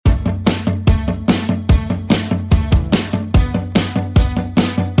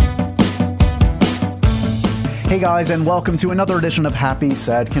Hey guys, and welcome to another edition of Happy,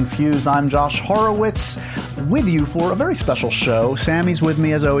 Sad, Confused. I'm Josh Horowitz with you for a very special show. Sammy's with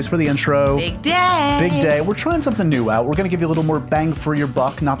me as always for the intro. Big day. Big day. We're trying something new out. We're going to give you a little more bang for your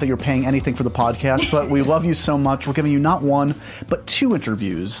buck. Not that you're paying anything for the podcast, but we love you so much. We're giving you not one, but two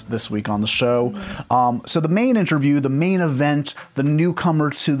interviews this week on the show. So the main interview, the main event, the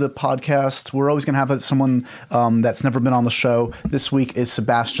newcomer to the podcast, we're always going to have someone that's never been on the show. This week is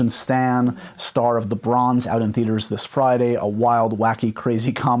Sebastian Stan, star of The Bronze, out in theaters this Friday, a wild, wacky,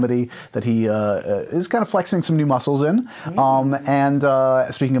 crazy comedy that he is kind of flexing some new muscles in. And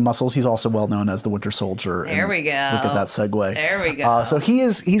speaking of muscles, he's also well known as the Winter Soldier. There we go. Look at that segue. There we go. So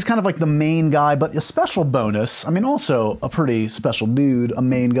he's kind of like the main guy, but a special bonus. I mean, also a pretty special dude, a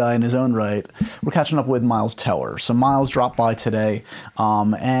main guy in his own right. We're catching up with Miles Teller. So Miles dropped by today,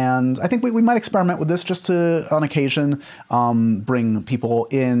 and I think we might experiment with this just to, on occasion, bring people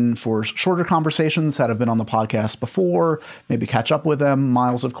in for shorter conversations that have been on the podcast before, maybe catch up with them.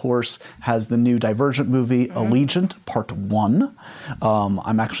 Miles, of course, has the new Divergent movie, Allegiant, Part 1.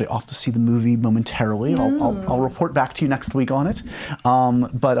 I'm actually off to see the movie momentarily. I'll report back to you next week on it.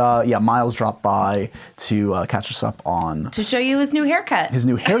 But Miles dropped by to catch us up on... To show you his new haircut. His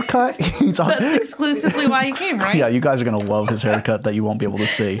new haircut. That's exclusively why you came, right? Yeah, you guys are going to love his haircut that you won't be able to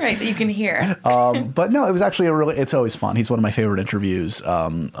see. Right, that you can hear. But no, it was actually it's always fun. He's one of my favorite interviews,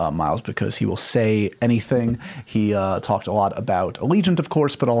 Miles, because he will say anything. He talked a lot about Allegiant, of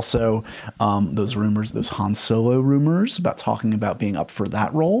course, but also those rumors, those Han Solo rumors about talking about being up for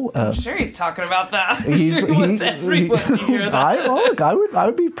that role. I'm sure he's talking about that. He wants everyone to hear that. I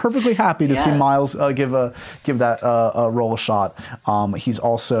would be perfectly happy to see Miles give that role a shot. He's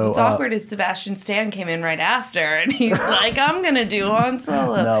also... What's awkward is Sebastian Stan came in right after, and he's like, I'm going to do Han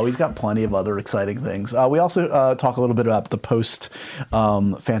Solo. No, he's got plenty of other exciting things. We also talk a little bit about the post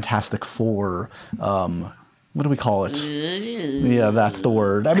Fantastic Four. What do we call it? Yeah, that's the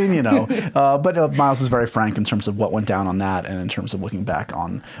word. I mean, but Miles is very frank in terms of what went down on that and in terms of looking back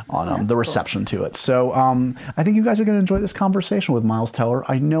on the reception to it. So I think you guys are going to enjoy this conversation with Miles Teller.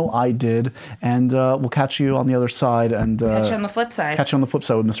 I know I did. And we'll catch you on the other side. And catch you on the flip side. Catch you on the flip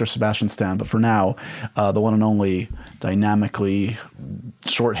side with Mr. Sebastian Stan. But for now, the one and only dynamically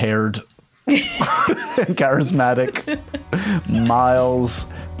short-haired and charismatic Miles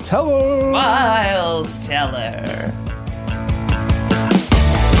Teller. Miles Teller.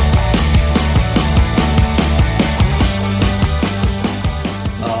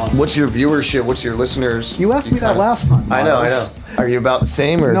 What's your viewership? What's your listeners? You asked me that last time, Miles. I know. Are you about the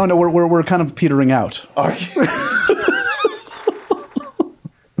same? Or? No, we're kind of petering out. Are you?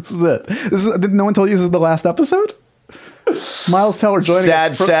 This is it. No one told you this is the last episode? Miles Teller joining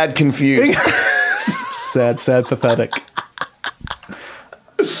us. Sad, confused. sad, pathetic.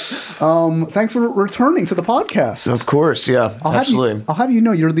 Thanks for returning to the podcast. Of course, yeah, absolutely. I'll have you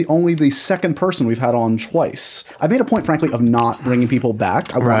know you're the second person we've had on twice. I made a point, frankly, of not bringing people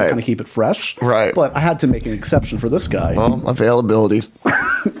back. I want to kind of keep it fresh. Right. But I had to make an exception for this guy. Well, availability.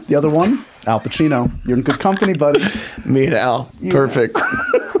 The other one, Al Pacino. You're in good company, buddy. Me and Al. Yeah. Perfect.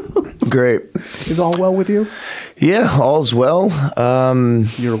 Great. Is all well with you? Yeah, all's well.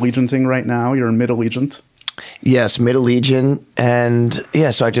 You're allegianting right now. You're in mid-allegiant. Yes, mid-allegiant. And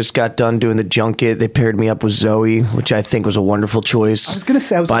so I just got done doing the junket. They paired me up with Zoe, which I think was a wonderful choice. I was going to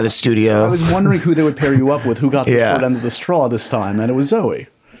say, by the studio. I was wondering who they would pair you up with, who got the short end of the straw this time, and it was Zoe.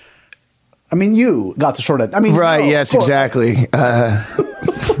 I mean, you got the short end. I mean, right? Yes, exactly. How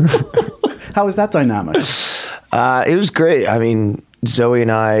is that dynamic? It was great. I mean, Zoe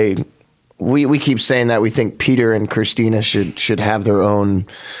and I, we keep saying that we think Peter and Christina should have their own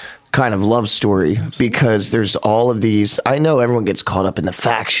kind of love story. Absolutely. Because there's all of these. I know everyone gets caught up in the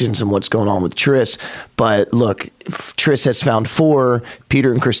factions and what's going on with Tris, but look, Tris has found 4.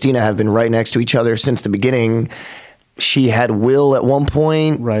 Peter and Christina have been right next to each other since the beginning. She had Will at one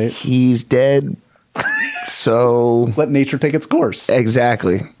point. Right. He's dead. So let nature take its course.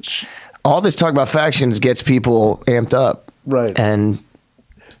 Exactly. All this talk about factions gets people amped up. Right. And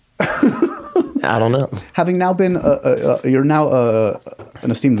I don't know. Having now been, you're now an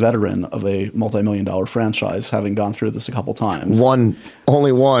esteemed veteran of a multi-million-dollar franchise, having gone through this a couple times.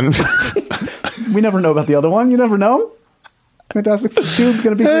 Only one. We never know about the other one. You never know. Fantastic Four 2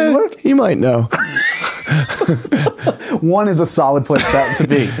 going to be greenlit? You might know. 1 is a solid place to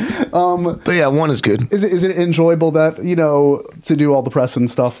be. But yeah, 1 is good. Is it enjoyable that, to do all the press and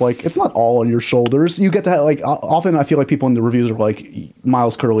stuff? Like, it's not all on your shoulders. You get to have, often I feel like people in the reviews are like,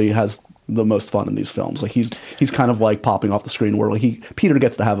 Miles Curley has the most fun in these films. Like he's kind of like popping off the screen where Peter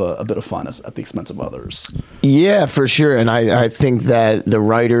gets to have a bit of fun at the expense of others. Yeah, for sure. And I think that the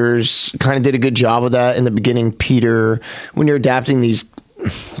writers kind of did a good job of that in the beginning. Peter, when you're adapting these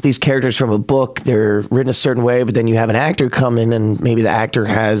characters from a book, they're written a certain way, but then you have an actor come in and maybe the actor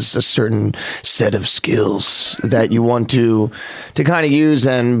has a certain set of skills that you want to kind of use.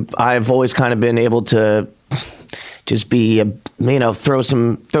 And I've always kind of been able to just be, throw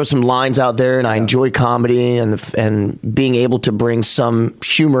some lines out there, and I enjoy comedy and being able to bring some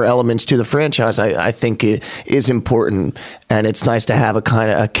humor elements to the franchise. I think it is important, and it's nice to have a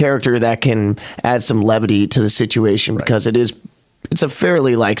kind of a character that can add some levity to the situation, because it's a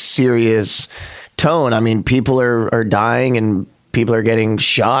fairly like serious tone. I mean, people are dying and people are getting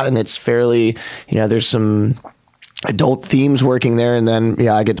shot, and it's fairly, there's some adult themes working there. And then,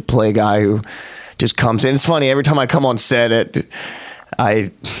 I get to play a guy who just comes in. It's funny, every time I come on set, I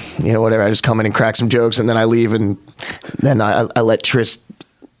just come in and crack some jokes, and then I leave, and then I let Tris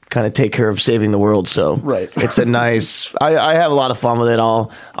kind of take care of saving the world. So it's a nice, I have a lot of fun with it.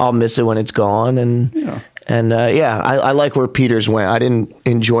 I'll miss it when it's gone. And I like where Peters went. I didn't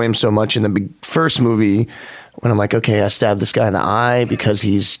enjoy him so much in the first movie when I'm like, okay, I stabbed this guy in the eye because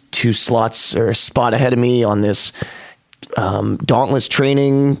he's 2 slots or a spot ahead of me on this dauntless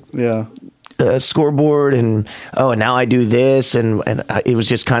training scoreboard, and now I do this, and it was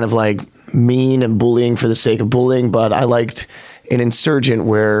just kind of like mean and bullying for the sake of bullying. But I liked an Insurgent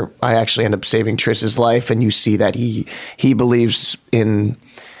where I actually end up saving Tris's life, and you see that he believes in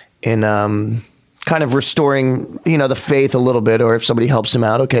kind of restoring, the faith a little bit, or if somebody helps him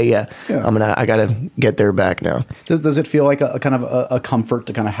out, I gotta get their back now. Does it feel like a kind of a comfort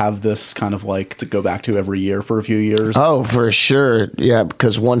to kind of have this kind of like to go back to every year for a few years? Oh, for sure. Yeah.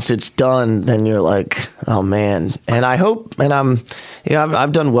 Because once it's done, then you're like, oh man. And I hope, and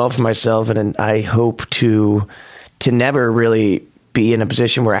I've done well for myself, and I hope to never really be in a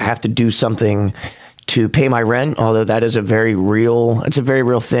position where I have to do something to pay my rent, although that is a very real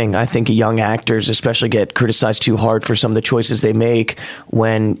thing. I think young actors especially get criticized too hard for some of the choices they make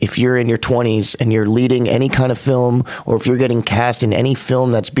if you're in your 20s and you're leading any kind of film, or if you're getting cast in any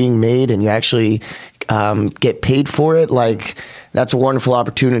film that's being made and you actually get paid for it, like that's a wonderful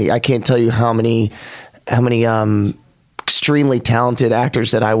opportunity. I can't tell you how many extremely talented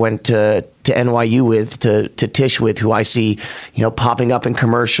actors that I went to NYU with, to Tisch with, who I see, popping up in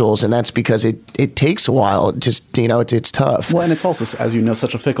commercials, and that's because it takes a while. It just, it's tough. Well, and it's also, as you know,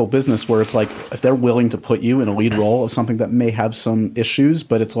 such a fickle business where it's like, if they're willing to put you in a lead role of something that may have some issues,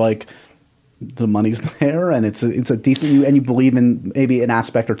 but it's like the money's there and it's a decent, and you believe in maybe an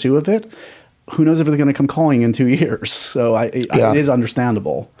aspect or two of it, who knows if they're going to come calling in 2 years. So it is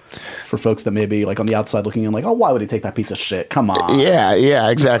understandable for folks that may be like on the outside looking in, like, oh, why would he take that piece of shit? Come on. Yeah,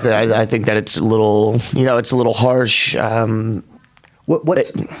 exactly. I think that it's a little, it's a little harsh. I think this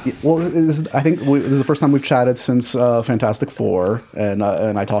is the first time we've chatted since Fantastic Four, and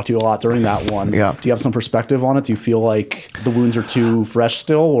I talked to you a lot during that one. Yeah. Do you have some perspective on it? Do you feel like the wounds are too fresh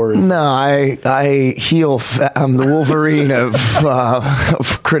still, or no? I heal. I'm the Wolverine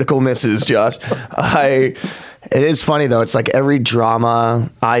of critical misses, Josh. It is funny though. It's like every drama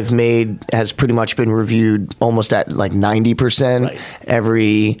I've made has pretty much been reviewed almost at like 90%. Right.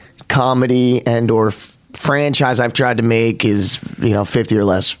 Every comedy and or franchise I've tried to make is 50 or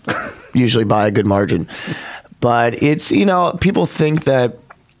less, usually by a good margin. But it's people think that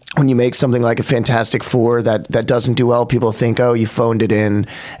when you make something like a Fantastic Four that doesn't do well, people think, oh, you phoned it in,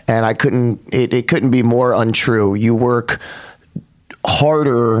 and it couldn't be more untrue. You work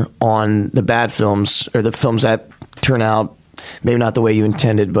harder on the bad films, or the films that turn out maybe not the way you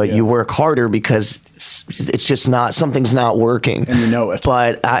intended, but you work harder because it's just something's not working. And you know it.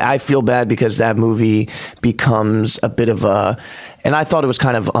 But I feel bad because that movie becomes a bit of and I thought it was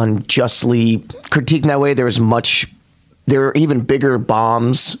kind of unjustly critiqued in that way. There were even bigger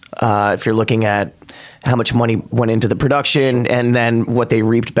bombs if you're looking at how much money went into the production and then what they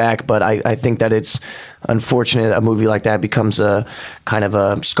reaped back. But I think that it's unfortunate a movie like that becomes a kind of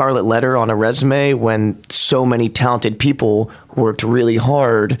a scarlet letter on a resume when so many talented people worked really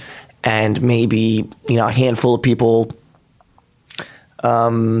hard, and maybe a handful of people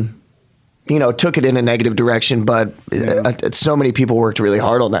took it in a negative direction, but so many people worked really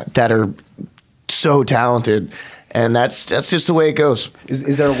hard on that are so talented. And that's just the way it goes.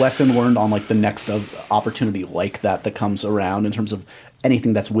 Is there a lesson learned on like the next opportunity like that comes around in terms of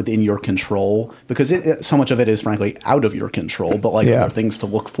anything that's within your control? Because so much of it is frankly out of your control. But are there things to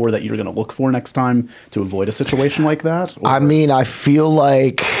look for that you're going to look for next time to avoid a situation like that? Or? I mean, I feel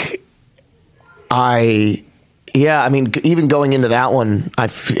like I Yeah, I mean, even going into that one,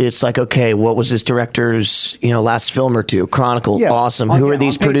 it's like, okay, what was this director's, last film or two? Chronicle, awesome. Who are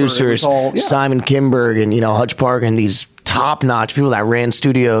these producers? Simon Kinberg and, Hutch Park and these top-notch people that ran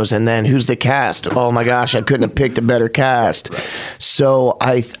studios. And then who's the cast? Oh my gosh, I couldn't have picked a better cast. Right. So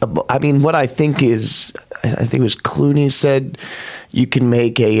I mean, what I think is, I think it was Clooney said, you can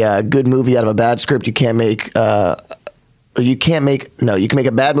make a good movie out of a bad script. You can make a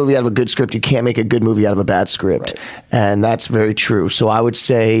bad movie out of a good script. You can't make a good movie out of a bad script. Right. And that's very true. So I would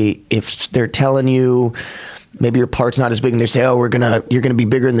say if they're telling you maybe your part's not as big and they say, oh, you're going to be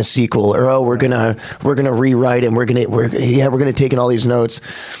bigger in the sequel, or, oh, we're going to rewrite and we're going to take in all these notes.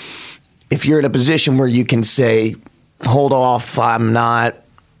 If you're in a position where you can say, hold off, I'm not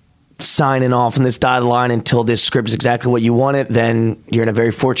signing off on this dotted line until this script is exactly what you want it, then you're in a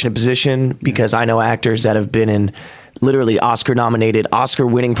very fortunate position, because I know actors that have been in literally Oscar-nominated,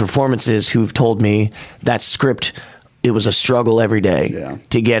 Oscar-winning performances who've told me that script, it was a struggle every day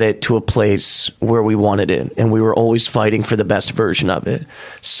to get it to a place where we wanted it, and we were always fighting for the best version of it.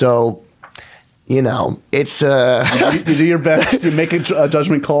 So, it's... you do your best to make a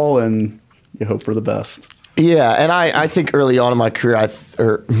judgment call, and you hope for the best. Yeah, and I think early on in my career,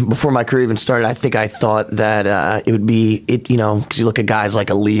 or before my career even started, I think I thought that it would be, because you look at guys like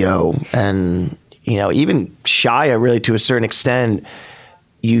a Leo and... even Shia, really, to a certain extent,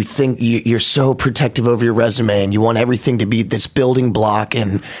 you think you're so protective over your resume and you want everything to be this building block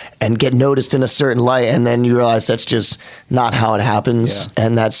and get noticed in a certain light. And then you realize that's just not how it happens. Yeah.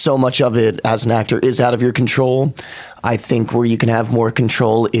 And that so much of it as an actor is out of your control. I think where you can have more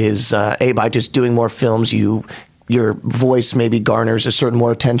control is, by just doing more films, your voice maybe garners a certain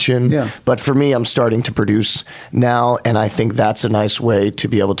more attention. Yeah. But for me, I'm starting to produce now. And I think that's a nice way to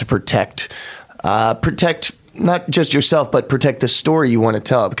be able to protect not just yourself, but protect the story you want to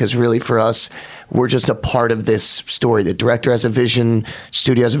tell. Because really, for us, we're just a part of this story. The director has a vision,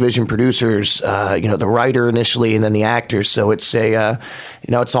 studio has a vision, producers, the writer initially, and then the actors. So it's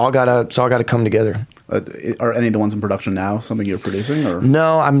it's all gotta come together. Are any of the ones in production now something you're producing? Or?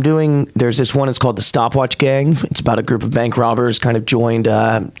 No, there's this one, it's called The Stopwatch Gang. It's about a group of bank robbers kind of joined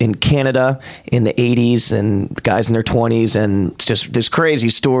in Canada in the 80s, and guys in their 20s, and it's just this crazy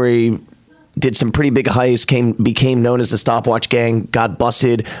story. Did some pretty big heists, became known as the Stopwatch Gang, got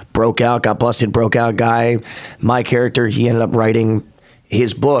busted, broke out. Guy, my character, he ended up writing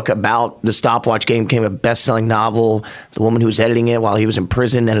his book about the Stopwatch Gang, became a best-selling novel. The woman who was editing it while he was in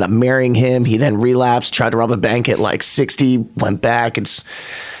prison ended up marrying him. He then relapsed, tried to rob a bank at like 60, went back. It's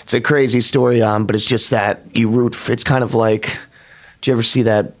a crazy story, but it's just that you root for, it's kind of like, did you ever see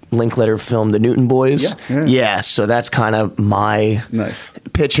that Linklater film, The Newton Boys? Yeah, so that's kind of my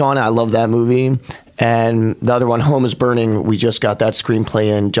pitch on it. I love that movie. And the other one, Home is Burning, we just got that screenplay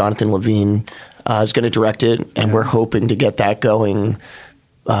in. Jonathan Levine is going to direct it, and we're hoping to get that going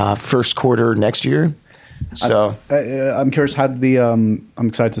first quarter next year. So I'm curious, I'm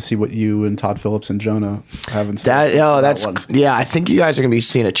excited to see what you and Todd Phillips and Jonah have in store. I think you guys are going to be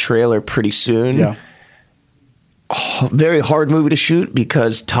seeing a trailer pretty soon. Yeah. Very hard movie to shoot,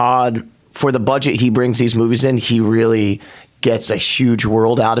 because Todd, for the budget he brings these movies in, he really gets a huge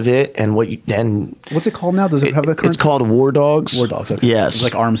world out of it. And what's it called now? Does it have a current? It's called War Dogs. War Dogs. Okay. Yes, it was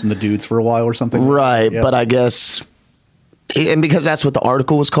like Arms and the Dudes for a while or something. Right, but I guess, and because that's what the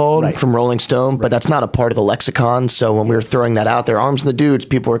article was called from Rolling Stone, but that's not a part of the lexicon. So when we were throwing that out there, Arms and the Dudes,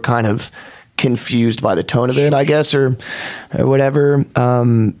 people were kind of confused by the tone of it, I guess, or whatever.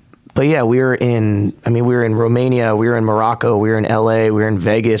 But yeah, we were in Romania, we were in Morocco, we were in LA, we were in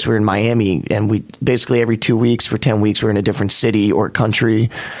Vegas, we were in Miami, and we basically every 2 weeks for 10 weeks, we were in a different city or country.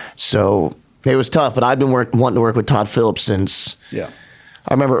 So it was tough, but I've been wanting to work with Todd Phillips since, I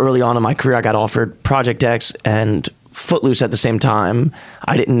remember early on in my career, I got offered Project X and Footloose at the same time.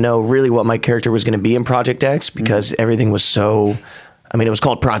 I didn't know really what my character was going to be in Project X, because everything was so... it was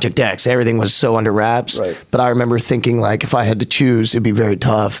called Project X. Everything was so under wraps. Right. But I remember thinking, like, if I had to choose, it'd be very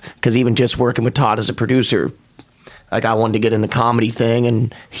tough. Because even just working with Todd as a producer, like, I wanted to get in the comedy thing.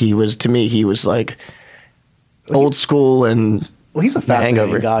 And he was like old school and Well, he's a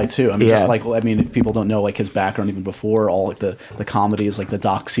fascinating guy too. I mean, just like, if people don't know like his background even before, all like the comedies, like the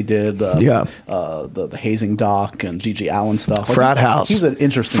docs he did, the hazing doc and Gigi Allen stuff. Like, Frat House. He's an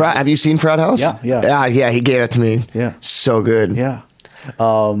interesting. Have you seen Frat House? Yeah. He gave it to me. Yeah, so good. Yeah.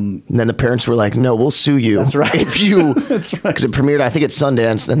 And then the parents were like, "No, we'll sue you." That's right. If you, that's right. Because it premiered, I think, at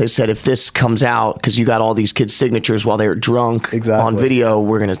Sundance, and they said if this comes out because you got all these kids' signatures while they were drunk on video,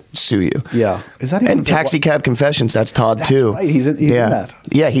 we're gonna sue you. Yeah, is that even and Taxi Cab Confessions? That's Todd that's too. Right. He's in that.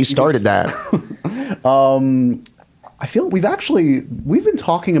 Yeah, he started that. I feel we've been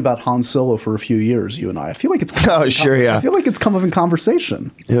talking about Han Solo for a few years, you and I. I feel like it's Oh, sure, yeah. I feel like it's come up in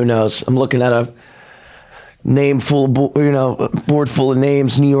conversation. Who knows? I'm looking at a name full of, a board full of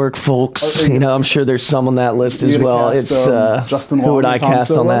names, New York folks. I'm sure there's some on that list as well. Cast, It's Justin who would Long I as Han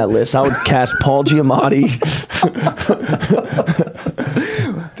cast on Solo? that list? I would cast Paul Giamatti.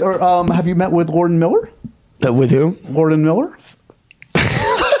 Or, have you met with Lord and Miller? With who? Lord and Miller?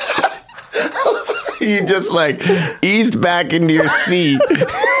 You just eased back into your seat.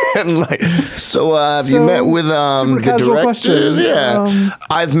 And have you met with super the casual directors? question. Yeah,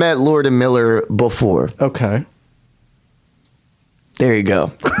 I've met Lord and Miller before. Okay. There you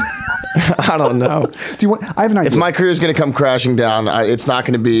go. I don't know. Do you want? I have an idea. If my career is going to come crashing down, it's not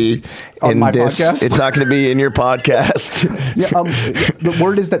going to be On in my this. podcast? It's not going to be in your podcast. Yeah, the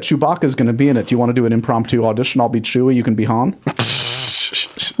word is that Chewbacca is going to be in it. Do you want to do an impromptu audition? I'll be Chewie. You can be Han.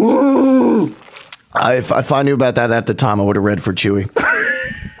 If I knew about that at the time, I would have read for Chewie.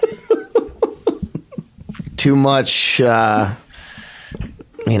 Too much. Let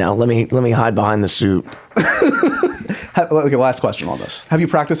me hide behind the suit. Okay, last question on this. Have you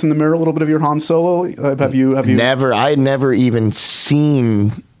practiced in the mirror a little bit of your Han Solo? Have you? Never. I had never even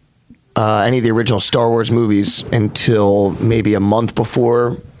seen any of the original Star Wars movies until maybe a month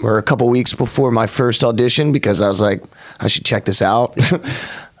before or a couple weeks before my first audition, because I was like, I should check this out.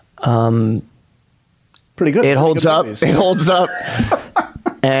 Pretty good. It holds up. Movies. It holds up.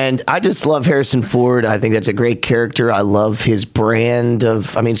 And I just love Harrison Ford. I think that's a great character. I love his brand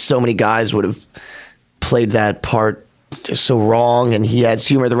of, so many guys would have played that part just so wrong, and he has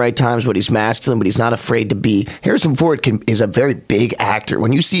humor at the right times, but he's masculine, but he's not afraid to be. Harrison Ford is a very big actor.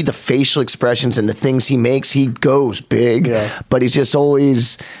 When you see the facial expressions and the things he makes, he goes big, but he's just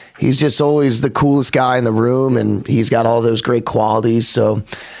always the coolest guy in the room, and he's got all those great qualities. So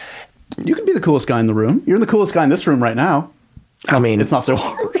you can be the coolest guy in the room. You're the coolest guy in this room right now. It's not so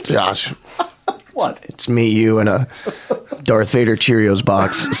hard. Josh, what? It's me, you, and a Darth Vader Cheerios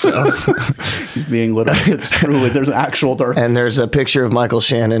box. So he's being literal. It's truly there's an actual Darth. And there's a picture of Michael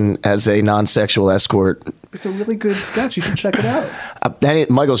Shannon as a non-sexual escort. It's a really good sketch. You should check it out.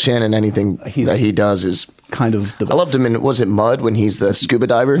 Michael Shannon, anything that he does is kind of the best. I loved him in, was it Mud, when he's the scuba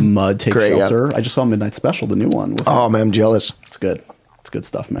diver? Mud Take Shelter. Yeah. I just saw Midnight Special, the new one. Oh man, I'm jealous. It's good. It's good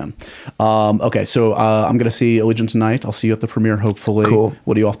stuff, man. Okay, so I'm going to see Allegiant tonight. I'll see you at the premiere, hopefully. Cool.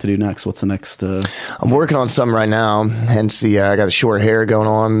 What are you off to do next? What's the next? I'm working on some right now. Hence I got the short hair going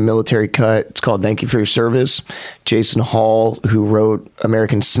on, military cut. It's called Thank You for Your Service. Jason Hall, who wrote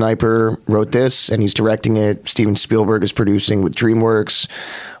American Sniper, wrote this, and he's directing it. Steven Spielberg is producing with DreamWorks.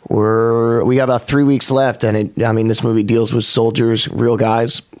 We got about 3 weeks left, and this movie deals with soldiers, real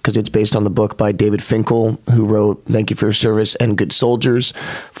guys, because it's based on the book by David Finkel, who wrote Thank You for Your Service and Good Soldiers.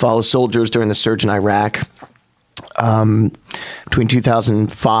 Follows soldiers during the surge in Iraq between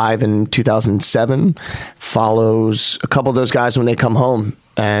 2005 and 2007. Follows a couple of those guys when they come home,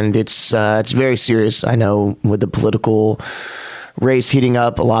 and it's very serious. I know with the political race heating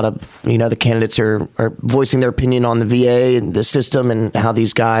up, a lot of the candidates are voicing their opinion on the VA and the system and how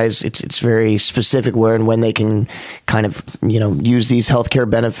these guys, it's very specific where and when they can kind of use these healthcare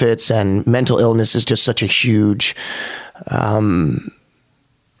benefits, and mental illness is just such a huge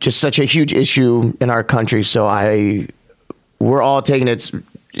issue in our country. So we're all taking it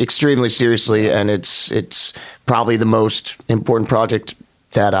extremely seriously, and it's probably the most important project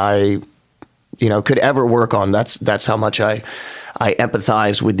that I could ever work on. That's how much I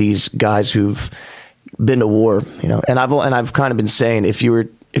empathize with these guys who've been to war, and I've kind of been saying, if you were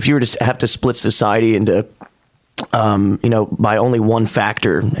to have to split society into, by only one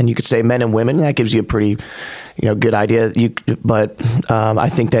factor, and you could say men and women, that gives you a pretty, good idea. But I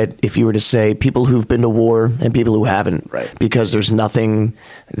think that if you were to say people who've been to war and people who haven't, right, because there's nothing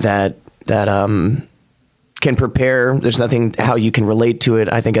that can prepare. There's nothing how you can relate to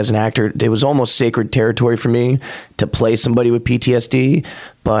it. I think as an actor, it was almost sacred territory for me to play somebody with PTSD.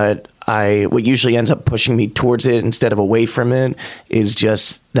 But what usually ends up pushing me towards it instead of away from it is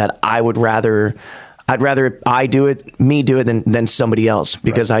just that I'd rather I do it, me do it than somebody else,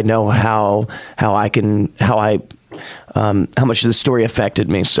 because right, I know how much the story affected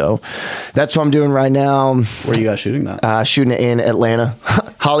me. So that's what I'm doing right now. Where are you guys shooting that? Shooting it in Atlanta,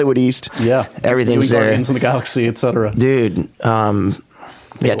 Hollywood East. Yeah. Everything's there. Guardians of the Galaxy, etc. Dude.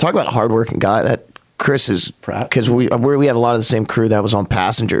 Yeah. Talk about a hardworking guy. That Chris is, because we have a lot of the same crew that was on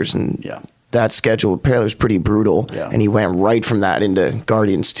Passengers, and that schedule apparently was pretty brutal. Yeah. And he went right from that into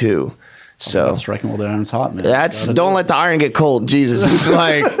Guardians 2. So striking while the iron's hot, man. Don't let the iron get cold. Jesus.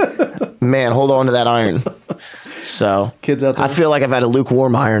 Man, hold on to that iron. So Kids out there. I feel like I've had a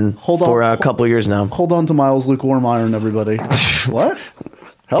lukewarm iron for a couple of years now. Hold on to Miles' lukewarm iron, everybody. What?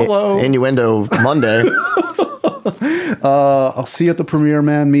 Hello. Innuendo Monday. I'll see you at the premiere,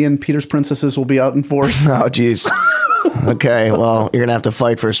 man. Me and Peter's Princesses will be out in force. Oh, jeez. Okay, well, you're gonna have to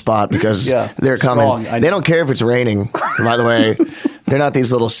fight for a spot because they're coming. They don't care if it's raining. By the way, they're not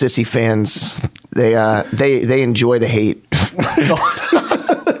these little sissy fans. They enjoy the hate.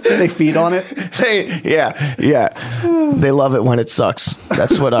 They feed on it. They love it when it sucks.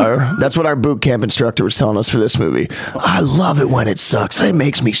 That's what our boot camp instructor was telling us for this movie. I love it when it sucks. It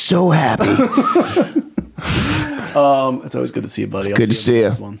makes me so happy. It's always good to see you, buddy. Good to see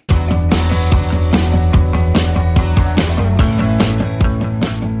you.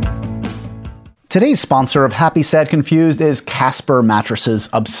 Today's sponsor of Happy, Sad, Confused is Casper Mattresses,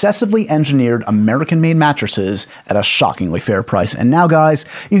 obsessively engineered American-made mattresses at a shockingly fair price. And now, guys,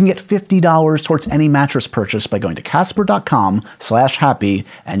 you can get $50 towards any mattress purchase by going to casper.com/happy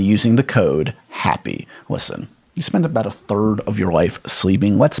and using the code HAPPY. Listen, you spend about a third of your life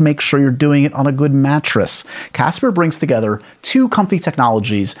sleeping. Let's make sure you're doing it on a good mattress. Casper brings together two comfy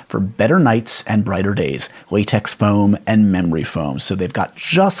technologies for better nights and brighter days: latex foam and memory foam. So they've got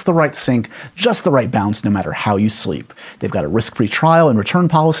just the right sink, just the right bounce, no matter how you sleep. They've got a risk-free trial and return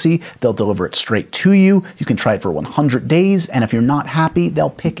policy. They'll deliver it straight to you. You can try it for 100 days, and if you're not happy, they'll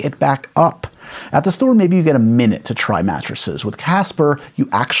pick it back up. At the store, maybe you get a minute to try mattresses. With Casper, you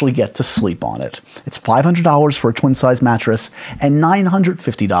actually get to sleep on it. It's $500 for a twin-size mattress and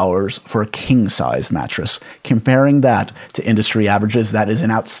 $950 for a king-size mattress. Comparing that to industry averages, that is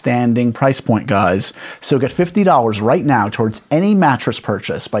an outstanding price point, guys. So get $50 right now towards any mattress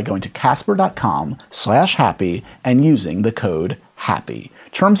purchase by going to casper.com/happy and using the code HAPPY.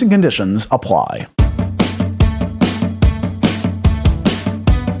 Terms and conditions apply.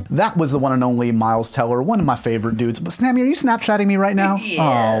 That was the one and only Miles Teller, one of my favorite dudes. But Snammy, are you Snapchatting me right now?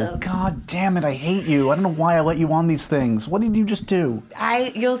 Yeah. Oh, god damn it, I hate you. I don't know why I let you on these things. What did you just do?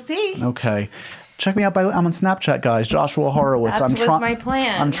 You'll see. Okay. Check me out. I'm on Snapchat, guys. Joshua Horowitz. That was my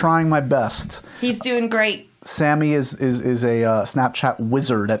plan. I'm trying my best. He's doing great. Sammy is a Snapchat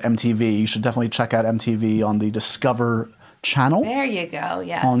wizard at MTV. You should definitely check out MTV on the Discover channel. There you go,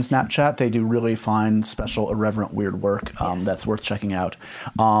 yes. On Snapchat. They do really fine, special, irreverent, weird work. That's worth checking out.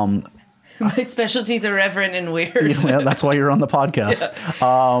 My specialty's irreverent and weird. Yeah, that's why you're on the podcast.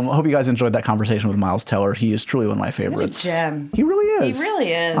 I hope you guys enjoyed that conversation with Miles Teller. He is truly one of my favorites. What a gem. He really is. He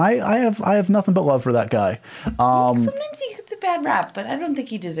really is. I have nothing but love for that guy. Sometimes he gets a bad rap, but I don't think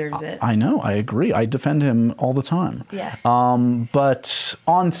he deserves it. I know. I agree. I defend him all the time. Yeah. But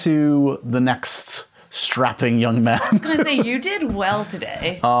on to the next strapping young man. I was going to say, you did well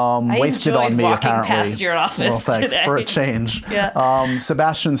today. Wasted on me, walking apparently. past your office well, thanks today. for a change. Yeah.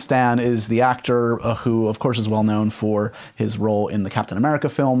 Sebastian Stan is the actor who, of course, is well known for his role in the Captain America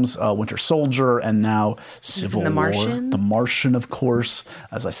films, Winter Soldier, and now Civil in The War. Martian. The Martian, of course.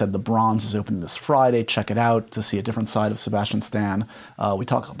 As I said, The Bronze is opening this Friday. Check it out to see a different side of Sebastian Stan. We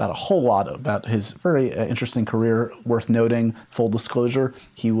talk about a whole lot about his very interesting career, worth noting. Full disclosure,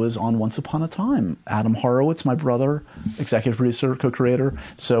 he was on Once Upon a Time. Adam Horowitz, my brother, executive producer, co-creator.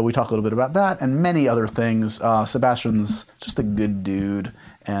 So we talk a little bit about that and many other things. Sebastian's just a good dude.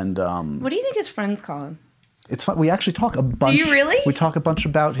 And what do you think his friends call him? it's fun. We actually talk a bunch. Do you really? We talk a bunch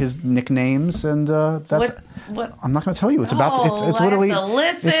about his nicknames, and that's. What? I'm not going to tell you. It's about. It's I literally. have to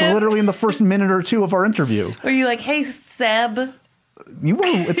listen. It's literally in the first minute or two of our interview. Are you like, hey, Seb? You were.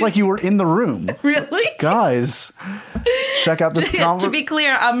 It's like you were in the room. Really? Guys, check out this To be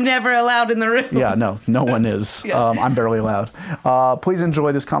clear, I'm never allowed in the room. Yeah, no one is. Yeah. I'm barely allowed. Please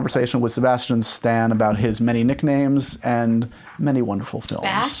enjoy this conversation with Sebastian Stan about his many nicknames and many wonderful films.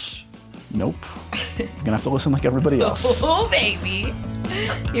 Bash? Nope. You're gonna have to listen like everybody else. Oh, baby.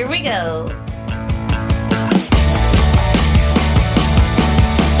 Here we go.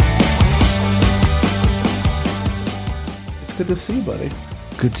 It's good to see you, buddy.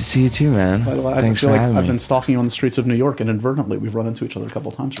 Good to see you too, man. By the way, Thanks I feel for like having I've me. been stalking you on the streets of New York, and inadvertently we've run into each other a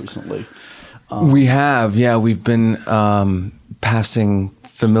couple times recently. We have, yeah. We've been passing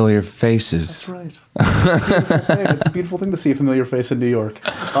familiar faces. That's right. It's a beautiful thing to see a familiar face in New York.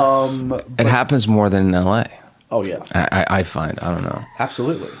 It happens more than in LA. Oh, yeah. I find. I don't know.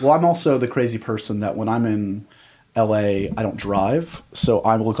 Absolutely. Well, I'm also the crazy person that when I'm in LA, I don't drive, so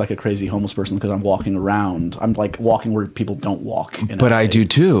I look like a crazy homeless person because I'm walking around. I'm like walking where people don't walk. But LA. I do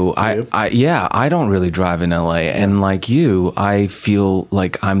too. You? I don't really drive in LA, and like you, I feel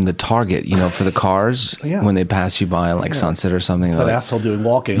like I'm the target, for the cars Yeah. when they pass you by on like Sunset or something. It's like that asshole doing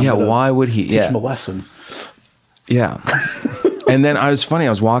walking. I'm Yeah, gonna why would he? teach Yeah, him a lesson? yeah. And then I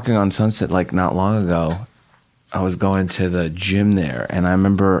was walking on Sunset like not long ago, going to the gym there, and I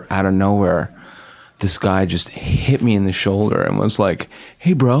remember out of nowhere, this guy just hit me in the shoulder and was like,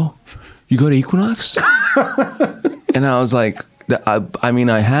 "Hey, bro, you go to Equinox?" And I was like, I mean,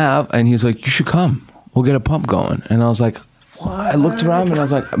 I have. And he's like, "You should come. We'll get a pump going." And I was like, what? I looked around and I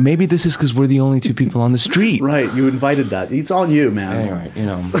was like, maybe this is because we're the only two people on the street. Right. You invited that. It's on you, man. Anyway,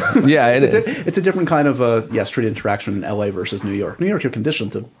 yeah, it is. It's a different kind of street interaction in LA versus New York. New York, you're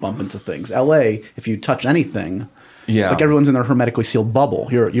conditioned to bump into things. LA, if you touch anything, like everyone's in their hermetically sealed bubble.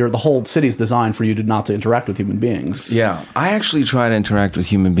 You're the whole city's designed for you not to interact with human beings. Yeah, I actually try to interact with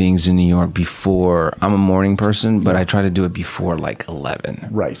human beings in New York before. I'm a morning person, but I try to do it before like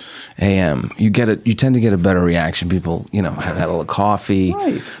 11 a.m. You tend to get a better reaction. People, have had a little coffee.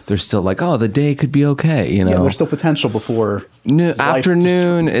 Right. They're still like, oh, the day could be okay. Yeah, there's still potential before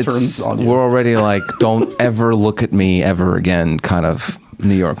afternoon. We're already like, don't ever look at me ever again, kind of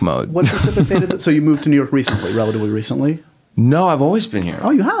New York mode. What precipitated that? So you moved to New York recently, relatively recently? No, I've always been here.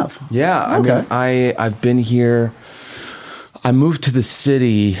 Oh, you have? Yeah. Okay. I mean, I've been here. I moved to the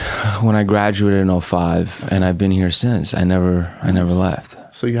city when I graduated in 2005, and I've been here since. I never left.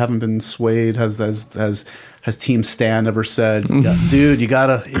 So you haven't been swayed? Has Team Stan ever said, dude, you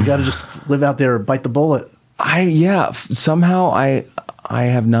gotta just live out there, bite the bullet? Somehow I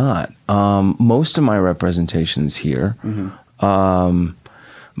have not. Most of my representations here. Mm-hmm.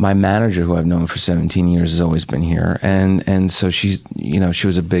 My manager, who I've known for 17 years, has always been here, and so she's, she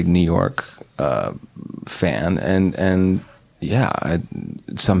was a big New York fan, and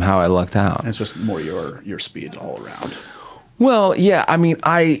somehow I lucked out. And it's just more your speed all around. Well, yeah, I mean,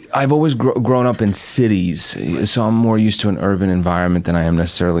 I've always grown up in cities, so I'm more used to an urban environment than I am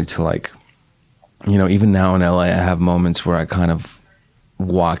necessarily to, like, even now in LA, I have moments where I kind of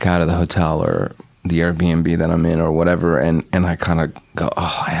walk out of the hotel or the Airbnb that I'm in or whatever, and I kind of go,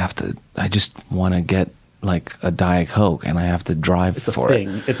 oh, I just want to get like a Diet Coke, and I have to drive for it.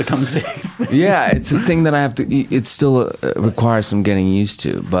 It becomes a yeah, it's a thing that I have to, it still requires some getting used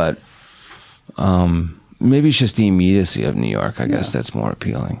to, but maybe it's just the immediacy of New York. I guess that's more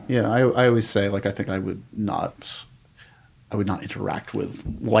appealing. Yeah, I always say, like, I think I would not interact with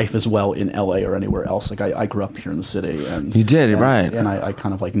life as well in LA or anywhere else. Like, I grew up here in the city, and you did, right? And I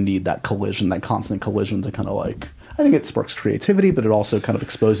kind of like need that collision, that constant collision, to kind of like, I think it sparks creativity, but it also kind of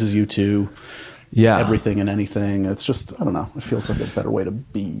exposes you to everything and anything. It's just, I don't know. It feels like a better way to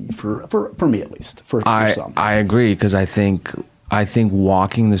be for me, at least. For some. I agree, because I think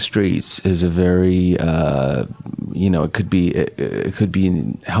walking the streets is a very it could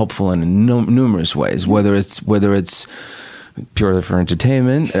be helpful in numerous ways, whether it's purely for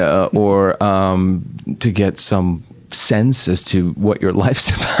entertainment or to get some sense as to what your life's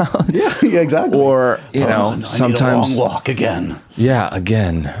about. Yeah, exactly. Or sometimes I need a long walk again. Yeah,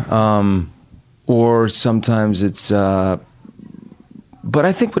 again. Or sometimes it's. But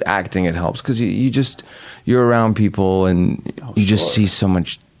I think with acting it helps, because you're around people and you just see so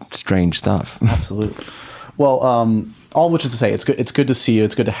much strange stuff. Absolutely. Well, all which is to say, it's good to see you.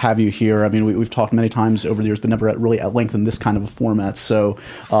 It's good to have you here. I mean, we've talked many times over the years, but never really at length in this kind of a format. So,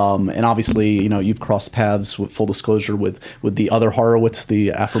 and obviously, you've crossed paths, with full disclosure, with the other Horowitz, the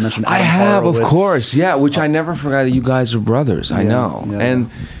aforementioned Adam I have, Horowitz. Of course, yeah. Which I never forgot that you guys are brothers. I know, and.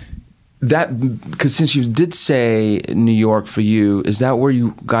 That, because since you did say New York for you, is that where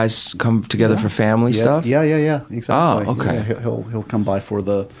you guys come together for family stuff? Yeah, exactly. Oh, okay. Yeah, he'll come by for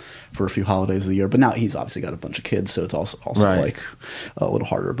a few holidays of the year, but now he's obviously got a bunch of kids, so it's also like a little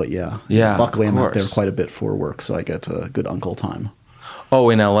harder. But luckily I'm out there quite a bit for work, so I get a good uncle time.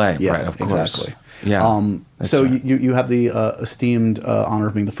 Oh, in LA, yeah, right? Of course, exactly. Yeah. So right. you have the esteemed honor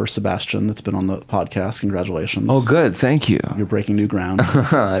of being the first Sebastian that's been on the podcast. Congratulations. Oh, good. Thank you. You're breaking new ground.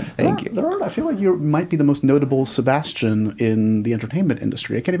 Thank you. I feel like you might be the most notable Sebastian in the entertainment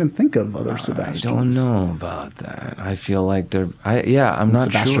industry. I can't even think of other Sebastians. I don't know about that. I feel like I'm not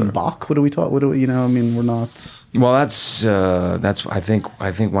Sebastian sure. Bach. What do we talk? We're not. Well, that's I think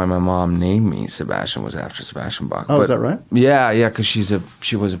why my mom named me Sebastian was after Sebastian Bach. Oh, is that right? Yeah, because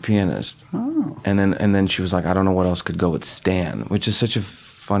she was a pianist. Oh. And then she was like, I don't know what else could go with Stan, which is such a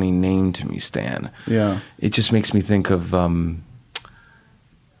funny name to me, Stan. Yeah. It just makes me think of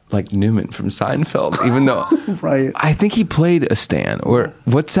like Newman from Seinfeld, even though right. I think he played a Stan. Or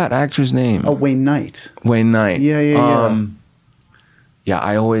what's that actor's name? Oh, Wayne Knight. Wayne Knight. Yeah. Yeah,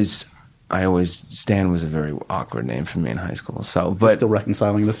 I always Stan was a very awkward name for me in high school. So, but you're still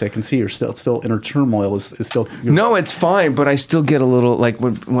reconciling this. I can see you're still inner turmoil is still. No, it's fine, but I still get a little like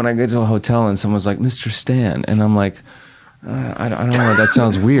when I get to a hotel and someone's like Mr. Stan, and I'm like, I don't know. That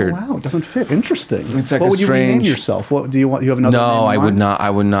sounds weird. Wow, it doesn't fit. Interesting. It's like what a would you rename strange- yourself? What do you want? You have another name No, in I would mind? not. I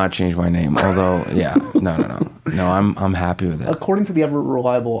would not change my name. Although, yeah, no. I'm happy with it. According to the ever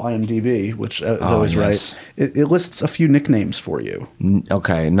reliable IMDb, which is Oh, always yes. right, it lists a few nicknames for you.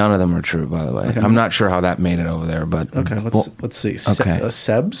 Okay, none of them are true, by the way. I'm not sure how that made it over there, but Okay, let's see. Okay.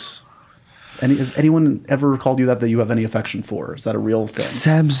 Sebs. Has anyone ever called you that you have any affection for? Is that a real thing?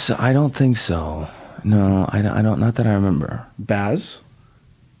 Sebs, I don't think so. No, I don't. Not that I remember. Baz.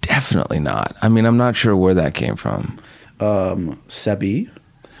 Definitely not. I mean, I'm not sure where that came from. Sebi.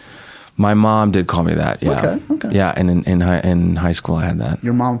 My mom did call me that. Yeah. Okay. Yeah, and in high school I had that.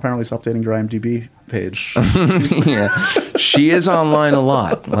 Your mom apparently is updating your IMDb page. Yeah, she is online a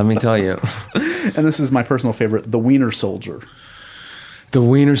lot. Let me tell you. And this is my personal favorite, the Wiener Soldier. The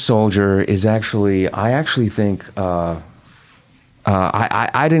Wiener Soldier is actually. I actually think.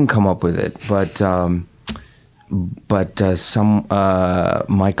 I didn't come up with it, but some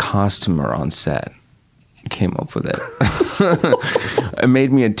my costumer on set came up with it. It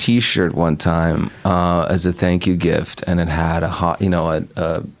made me a T-shirt one time as a thank you gift, and it had a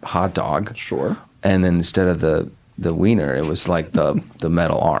hot dog. Sure. And then instead of the wiener, it was like the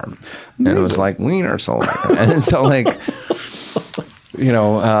metal arm, and it was like Wiener Soldier. And so like.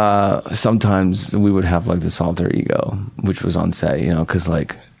 Sometimes we would have like this alter ego, which was on set, because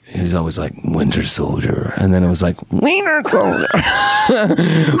like he was always like Winter Soldier, and then it was like Wiener Soldier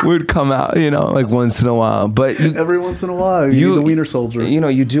would come out, like once in a while. But every once in a while, you the Wiener Soldier.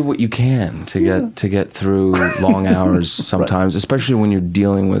 You do what you can to get through long hours sometimes, especially when you're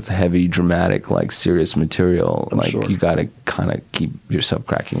dealing with heavy, dramatic, like serious material. Sure. You got to kind of keep yourself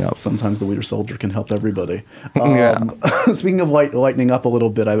cracking up. Sometimes the Wiener Soldier can help everybody. Yeah. Speaking of lightening up a little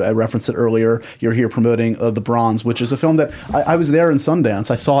bit, I referenced it earlier. You're here promoting The Bronze, which is a film that I was there in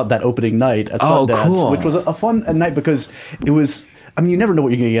Sundance. I saw it that opening night at Sundance, cool. which was a fun night because it was. I mean, you never know what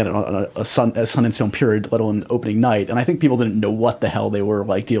you're going to get on a Sundance film period, let alone opening night. And I think people didn't know what the hell they were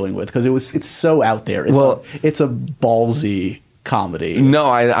like dealing with because it's so out there. It's a ballsy comedy. No,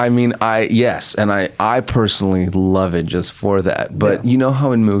 I mean, yes, and I personally love it just for that. But you know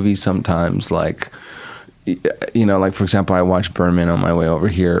how in movies sometimes, like, like for example, I watched Birdman on my way over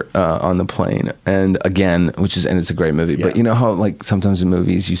here on the plane, and again, and it's a great movie. Yeah. But you know how like sometimes in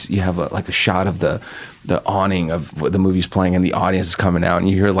movies you have a shot of the awning of what the movie's playing, and the audience is coming out, and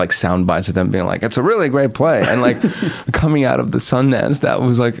you hear like sound bites of them being like, "It's a really great play," and like coming out of the Sundance, that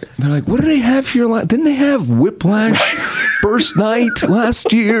was like, they're like, "What do they have here? Didn't they have Whiplash?" First night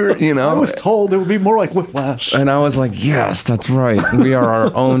last year, I was told it would be more like Whiplash. and I was like, yes, that's right. We are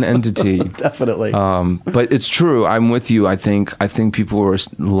our own entity. Definitely. But it's true. I'm with you. I think people were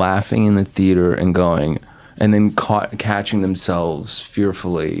laughing in the theater and going, and then catching themselves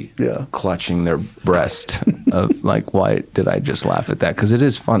fearfully clutching their breast of like, why did I just laugh at that? Because it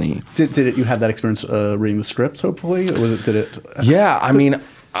is funny. Did you have that experience reading the script? Hopefully, or was it? Did it? Yeah, I mean,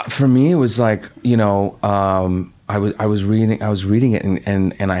 for me, it was like I was reading it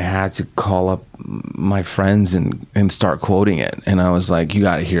and I had to call up my friends and start quoting it, and I was like, you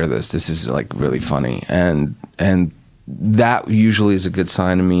got to hear this. This is like really funny, and that usually is a good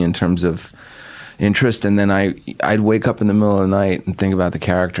sign to me in terms of interest. And then I'd wake up in the middle of the night and think about the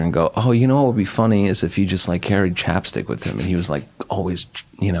character and go, oh, what would be funny is if he just like carried chapstick with him and he was like always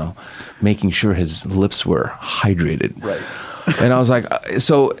making sure his lips were hydrated. Right. And I was like,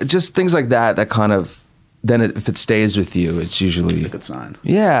 so just things like that kind of. Then if it stays with you, it's usually... It's a good sign.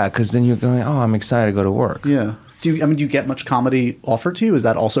 Yeah, because then you're going, oh, I'm excited to go to work. Yeah. Do you get much comedy offered to you? Is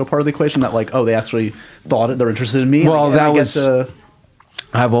that also part of the equation that like, oh, they actually they're interested in me? Well,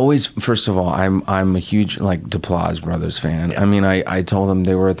 I've always, first of all, I'm a huge like Duplass Brothers fan. Yeah. I mean, I told them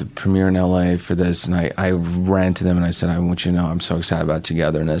they were at the premiere in LA for this, and I ran to them and I said, I want you to know I'm so excited about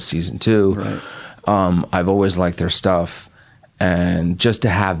Togetherness season 2. Right. I've always liked their stuff, and just to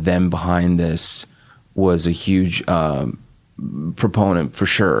have them behind this was a huge proponent for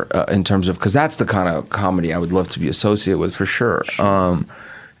sure in terms of, because that's the kind of comedy I would love to be associated with for sure. And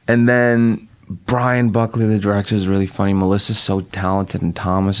then Brian Buckley, the director, is really funny. Melissa's so talented, and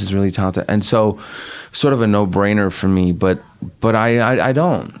Thomas is really talented, and so sort of a no-brainer for me. But I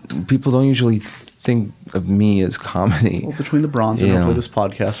don't. People don't usually think of me as comedy. Well, between The Bronze and hopefully this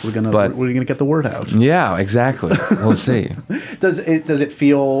podcast, we're gonna get the word out. Yeah, exactly. We'll see. Does it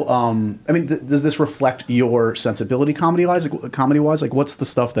feel? Does this reflect your sensibility comedy wise? Like, what's the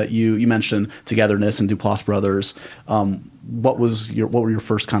stuff that you mentioned? Togetherness and Duplass Brothers. What were your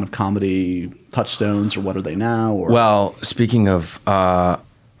first kind of comedy touchstones, or what are they now? Or? Well, speaking of.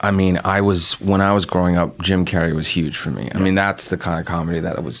 when I was growing up, Jim Carrey was huge for me. I mean, that's the kind of comedy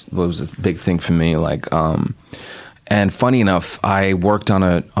that was a big thing for me. Like, And funny enough, I worked on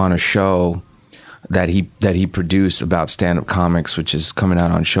a show that he produced about stand-up comics, which is coming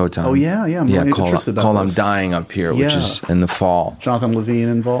out on Showtime. Oh yeah, I'm really interested about called this. I'm Dying Up Here, which is in the fall. Jonathan Levine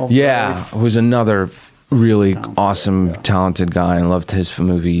involved. Yeah, right? who's another really awesome, talented guy, and loved his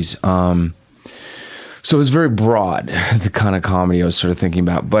movies. So it was very broad, the kind of comedy I was sort of thinking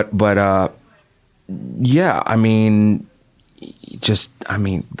about. But yeah, I mean, the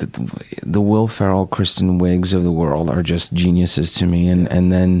Will Ferrell, Kristen Wiggs of the world are just geniuses to me.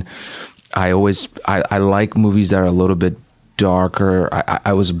 And then I like movies that are a little bit darker.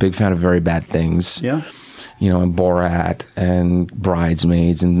 I was a big fan of Very Bad Things. Yeah. And Borat and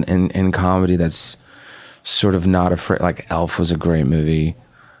Bridesmaids and comedy that's sort of not afraid. Like Elf was a great movie.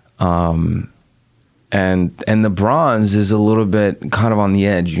 And The Bronze is a little bit kind of on the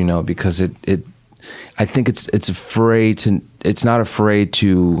edge, because I think it's not afraid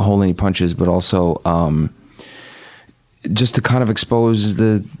to hold any punches, but also just to kind of expose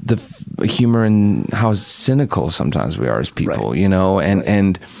the humor and how cynical sometimes we are as people, right.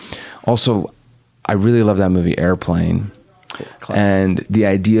 and also I really love that movie Airplane. Classic. And the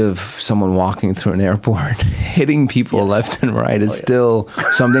idea of someone walking through an airport, hitting people left and right is still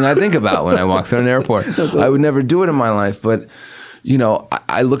something I think about when I walk through an airport. I would never do it in my life, but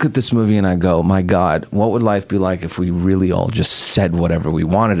I look at this movie and I go, my God, what would life be like if we really all just said whatever we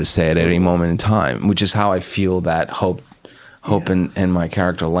wanted to say at any moment in time, which is how I feel that Hope and my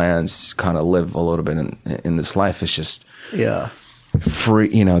character Lance kind of live a little bit in this life. It's just free,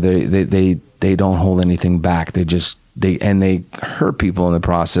 they don't hold anything back. They hurt people in the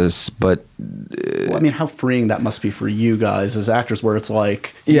process, but well, I mean, how freeing that must be for you guys as actors, where it's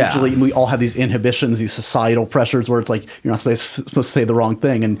like usually we all have these inhibitions, these societal pressures, where it's like you're not supposed to say the wrong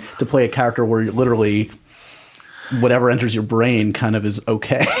thing, and to play a character where you're literally whatever enters your brain kind of is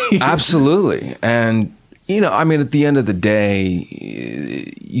okay. Absolutely. And I mean, at the end of the day,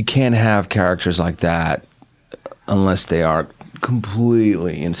 you can't have characters like that unless they are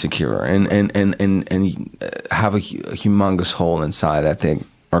completely insecure and have a humongous hole inside that they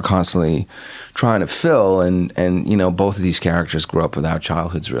are constantly trying to fill, and both of these characters grew up without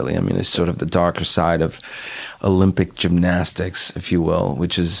childhoods, really. I mean, it's sort of the darker side of Olympic gymnastics, if you will,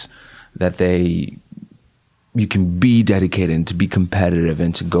 which is that you can be dedicated and to be competitive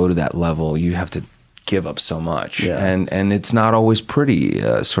and to go to that level, you have to give up so much, and it's not always pretty,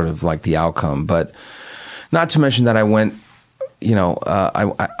 sort of like the outcome. But not to mention that I went,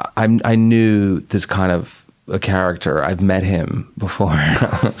 I knew this kind of a character. I've met him before.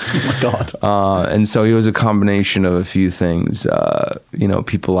 Oh my God. And so he was a combination of a few things,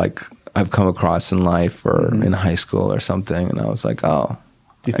 people like I've come across in life or in high school or something. And I was like, oh.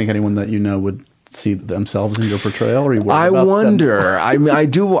 Do you think anyone that would see themselves in your portrayal, or you worry I about wonder. them? I mean, I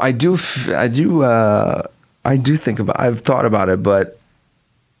do think about. I've thought about it, but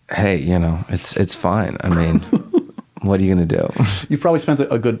hey, it's fine. I mean. What are you going to do? You've probably spent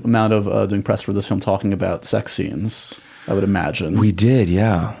a good amount of doing press for this film talking about sex scenes, I would imagine. We did,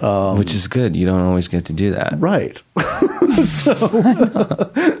 yeah. Which is good. You don't always get to do that. Right.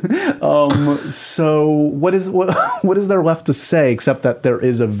 So what is there left to say except that there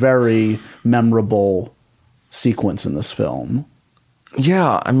is a very memorable sequence in this film?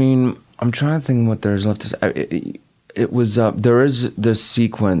 Yeah, I mean, I'm trying to think what there's left to say. It was there is this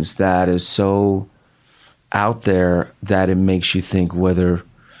sequence that is so out there that it makes you think whether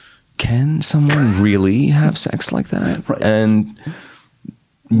can someone really have sex like that, right. And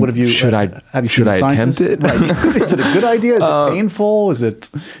what have you should I attempt it? Right. Is it a good idea? Is it painful? Is it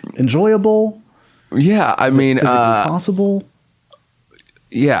enjoyable? Yeah, I mean, physically possible.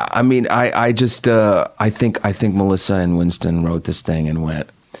 Yeah, I mean, I just I think Melissa and Winston wrote this thing and went,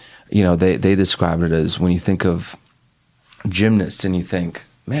 they described it as when you think of gymnasts and you think,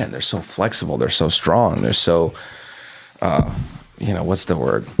 man, they're so flexible, they're so strong, they're so, what's the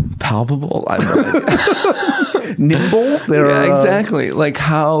word? Palpable? I don't know. Nimble? Yeah, exactly. Like,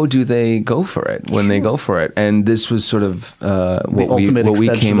 how do they go for it when they go for it? And this was sort of what we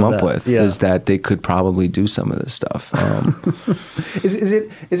came up with, is that they could probably do some of this stuff. Is it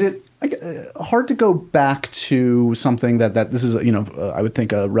hard to go back to something that this is, I would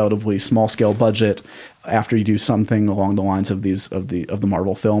think a relatively small scale budget after you do something along the lines of the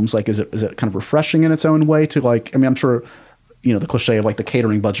Marvel films? Like, is it kind of refreshing in its own way to, like, I mean, I'm sure, the cliche of like the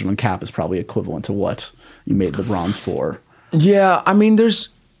catering budget on Cap is probably equivalent to what you made The Bronze for. Yeah. I mean, there's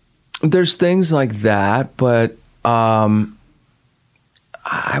things like that, but, I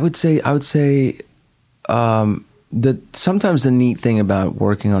would say that sometimes the neat thing about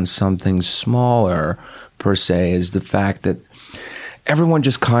working on something smaller per se is the fact that everyone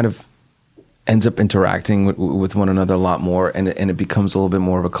just kind of ends up interacting with one another a lot more, and it becomes a little bit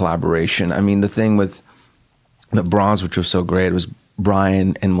more of a collaboration. I mean, the thing with the Bronze, which was so great, was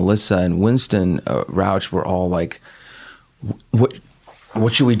Brian and Melissa and Winston Rauch were all like,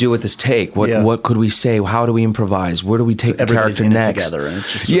 what should we do with this take? What could we say? How do we improvise? Where do we take the character next? Together, and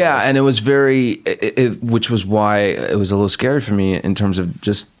it's just and it was very, which was why it was a little scary for me in terms of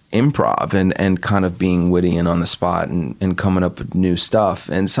just improv and kind of being witty and on the spot and coming up with new stuff.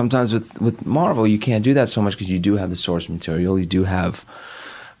 And sometimes with Marvel, you can't do that so much because you do have the source material. You do have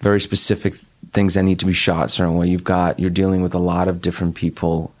very specific things that need to be shot a certain way. You're dealing with a lot of different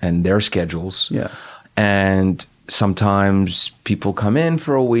people and their schedules. Yeah. And sometimes people come in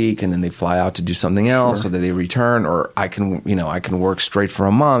for a week and then they fly out to do something else, or that they return, or I can work straight for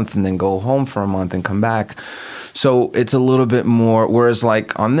a month and then go home for a month and come back. So it's a little bit more, whereas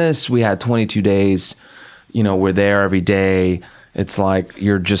like on this, we had 22 days, we're there every day. It's like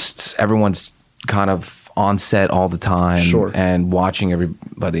everyone's kind of on set all the time and watching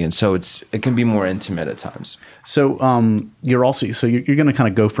everybody. And so it can be more intimate at times. So you're going to kind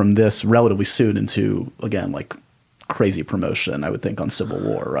of go from this relatively soon into, again, like crazy promotion, I would think, on Civil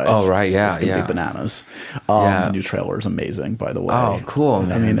War, right? Oh, right. Yeah. It's going to be bananas. The new trailer is amazing, by the way. Oh, cool.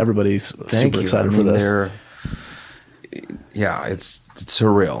 I mean, everybody's super excited for this. It's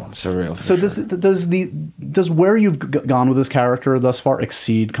surreal. So does where you've gone with this character thus far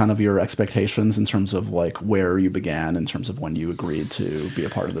exceed kind of your expectations in terms of like where you began, in terms of when you agreed to be a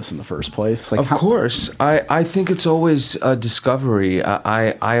part of this in the first place? Like, of course, I think it's always a discovery.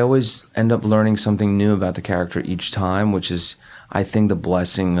 I always end up learning something new about the character each time, which is, I think, the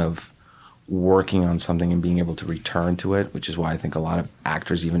blessing of working on something and being able to return to it, which is why I think a lot of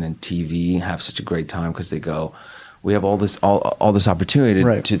actors, even in TV, have such a great time, because they go, we have all this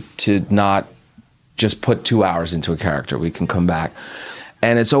opportunity to not just put 2 hours into a character. We can come back.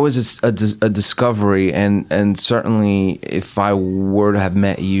 And it's always a discovery. And certainly if I were to have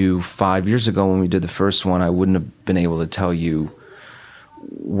met you 5 years ago when we did the first one, I wouldn't have been able to tell you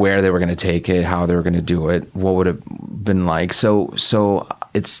where they were going to take it, how they were going to do it, what would have been like. So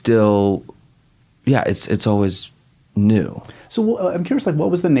it's still, it's always new. So I'm curious, like, what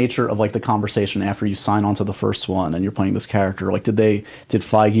was the nature of like the conversation after you sign on to the first one and you're playing this character? Like, did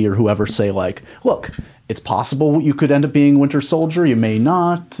Feige or whoever say like, look, it's possible you could end up being Winter Soldier, you may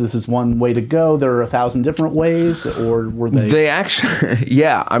not, this is one way to go, there are 1,000 different ways, or were they? They actually,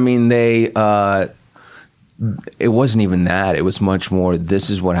 I mean, it wasn't even that. It was much more, this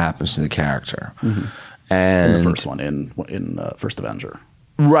is what happens to the character. Mm-hmm. And in the first one, in First Avenger.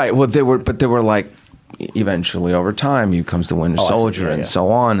 Right. Well, they were like, eventually over time he becomes the Winter Soldier and so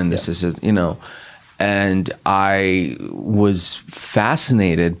on, and this is and I was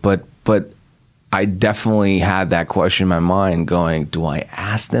fascinated, but I definitely had that question in my mind going, do I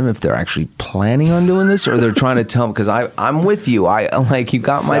ask them if they're actually planning on doing this, or they're trying to tell me? Because I'm with you, you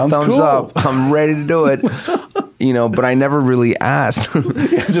got my thumbs up, I'm ready to do it. But I never really asked.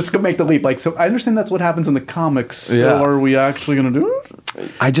 Just go make the leap. Like, so I understand that's what happens in the comics. So are we actually going to do it?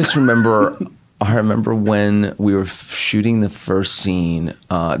 I remember when we were shooting the first scene,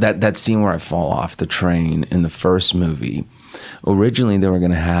 that scene where I fall off the train in the first movie. Originally, they were going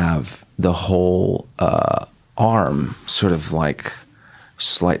to have the whole arm sort of like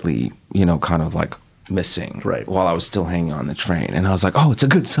slightly, kind of like missing, right, while I was still hanging on the train. And I was like, oh, it's a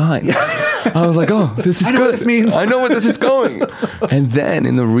good sign. I was like, oh, this is I know good. What this means. I know what this is going. And then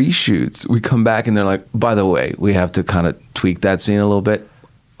in the reshoots, we come back and they're like, by the way, we have to kind of tweak that scene a little bit.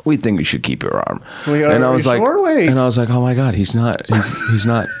 We think you should keep your arm. And I was like, oh my God, he's not,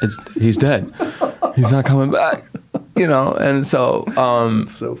 he's dead. He's not coming back, And so,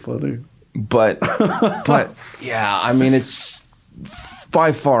 it's so funny. But yeah, I mean, it's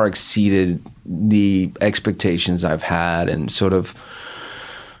by far exceeded the expectations I've had, and sort of,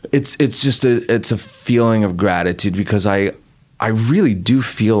 it's just it's a feeling of gratitude, because I really do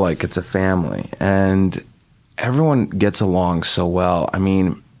feel like it's a family, and everyone gets along so well. I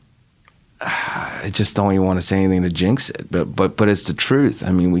mean, I just don't even want to say anything to jinx it, but it's the truth.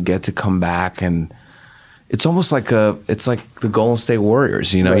 I mean, we get to come back, and it's almost like it's like the Golden State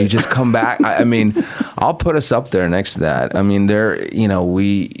Warriors. Right. You just come back. I mean, I'll put us up there next to that. I mean,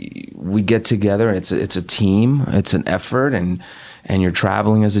 we get together. It's a team. It's an effort, and you're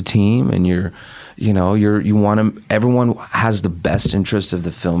traveling as a team, and you want to. Everyone has the best interest of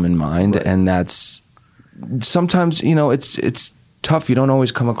the film in mind, right. And that's sometimes it's tough. You don't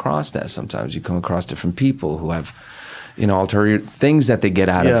always come across that. Sometimes you come across different people who have, ulterior things that they get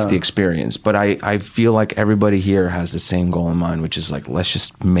out of the experience. But I feel like everybody here has the same goal in mind, which is like, let's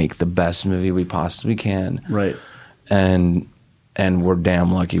just make the best movie we possibly can. Right. And and we're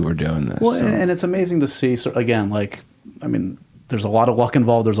damn lucky we're doing this. Well, so. and it's amazing to see. So again, like, I mean, there's a lot of luck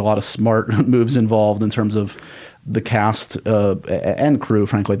involved. There's a lot of smart moves involved in terms of the cast and crew,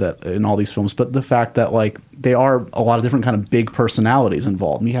 frankly, that in all these films. But the fact that like they are a lot of different kind of big personalities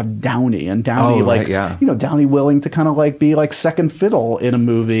involved. And you have Downey, and Downey, Downey willing to kind of like be like second fiddle in a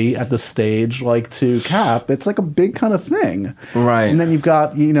movie at the stage, like to Cap. It's like a big kind of thing, right? And then you've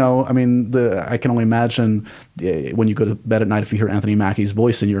got, I mean, I can only imagine when you go to bed at night if you hear Anthony Mackie's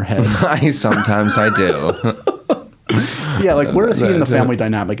voice in your head. Sometimes I do. So yeah, like where is he in the family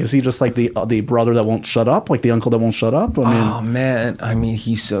dynamic? Is he just like the brother that won't shut up, like the uncle that won't shut up? I mean, oh man, I mean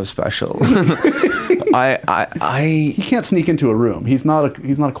he's so special. He can't sneak into a room. He's not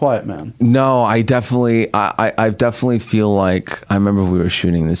a quiet man. No, I definitely feel like I remember we were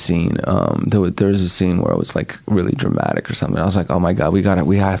shooting the scene. There was a scene where it was like really dramatic or something. I was like, oh my god,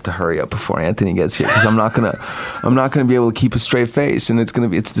 we have to hurry up before Anthony gets here because I'm not gonna be able to keep a straight face, and it's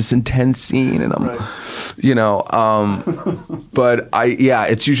this intense scene, and I'm, but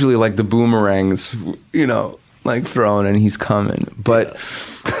it's usually like the boomerangs, like thrown, and he's coming, but.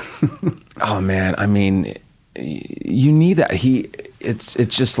 Oh man, I mean, you need that. It's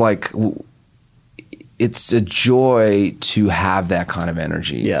just like, it's a joy to have that kind of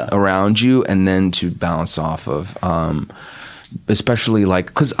energy around you, and then to bounce off of. Especially like,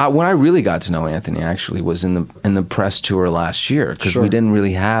 because when I really got to know Anthony actually was in the press tour last year, because we didn't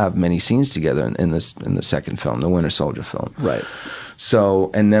really have many scenes together in the second film, the Winter Soldier film. Right. So,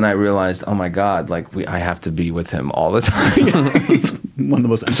 and then I realized, oh my God, like I have to be with him all the time. He's one of the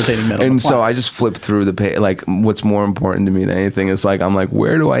most entertaining men on the planet. And so I just flipped through the page. Like, what's more important to me than anything is like, I'm like,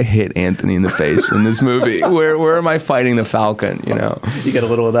 where do I hit Anthony in the face in this movie? Where am I fighting the Falcon? You get a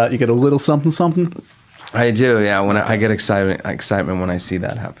little of that. You get a little something, something. I do, yeah. When I get excitement when I see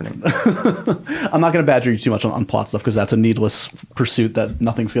that happening. I'm not going to badger you too much on plot stuff because that's a needless pursuit that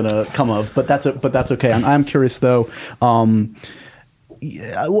nothing's going to come of. But that's okay. I'm curious though.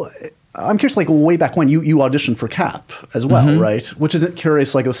 I'm curious, like way back when you auditioned for Cap as well, right? Which isn't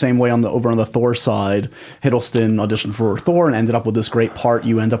curious, like the same way over on the Thor side, Hiddleston auditioned for Thor and ended up with this great part.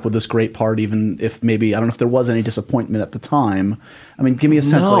 You end up with this great part, even if maybe I don't know if there was any disappointment at the time. I mean, give me a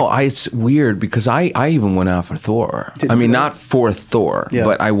sense. No, it's weird because I even went out for Thor. I mean, not for Thor,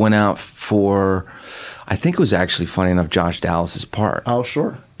 but I went out for. I think it was actually, funny enough, Josh Dallas's part. Oh,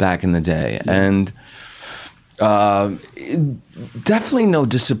 sure. Back in the day, and. Definitely no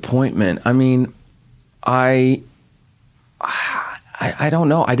disappointment. I mean, I don't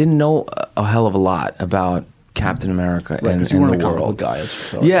know. I didn't know a hell of a lot about Captain America and the world.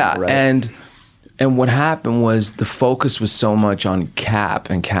 Guys, right? And what happened was the focus was so much on Cap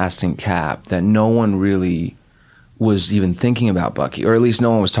and casting Cap that no one really was even thinking about Bucky, or at least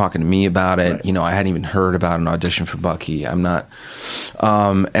no one was talking to me about it. Right. I hadn't even heard about an audition for Bucky. I'm not,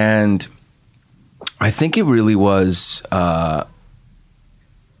 and. I think it really was,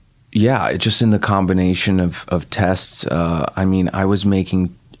 just in the combination of tests. I mean, I was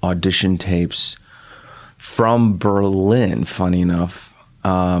making audition tapes from Berlin, funny enough.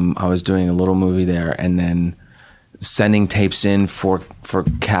 I was doing a little movie there and then sending tapes in for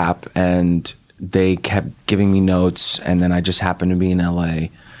Cap, and they kept giving me notes, and then I just happened to be in LA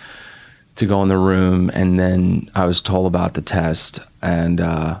to go in the room, and then I was told about the test, and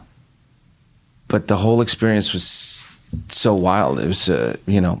but the whole experience was so wild. It was,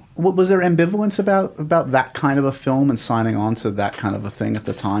 Was there ambivalence about that kind of a film and signing on to that kind of a thing at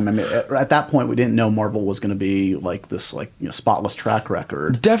the time? I mean, at that point, we didn't know Marvel was going to be like this, like spotless track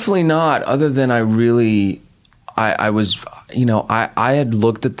record. Definitely not. Other than I was, I had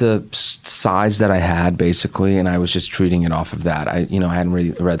looked at the size that I had basically, and I was just treating it off of that. I hadn't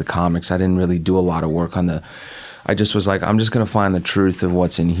really read the comics. I didn't really do a lot of work on I just was like, I'm just going to find the truth of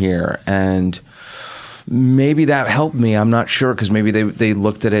what's in here. And maybe that helped me. I'm not sure, because maybe they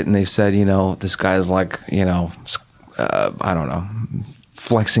looked at it and they said, this guy's like, I don't know,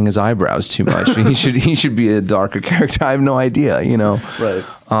 flexing his eyebrows too much. he should be a darker character. I have no idea, Right.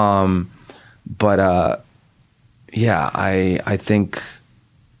 But I think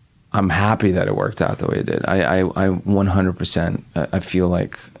I'm happy that it worked out the way it did. I 100%. I feel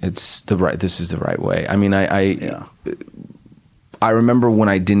like this is the right way. I mean, I remember when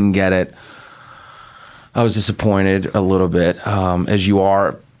I didn't get it, I was disappointed a little bit, as you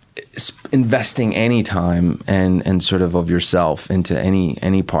are investing any time and sort of yourself into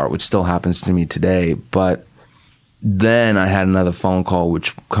any part, which still happens to me today. But then I had another phone call,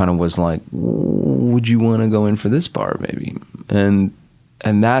 which kind of was like, would you want to go in for this part maybe? And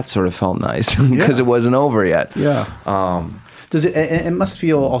that sort of felt nice because it wasn't over yet. Yeah. Does it must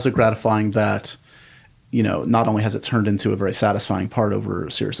feel also gratifying that not only has it turned into a very satisfying part over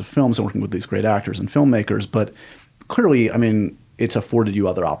a series of films and working with these great actors and filmmakers, but clearly, I mean, it's afforded you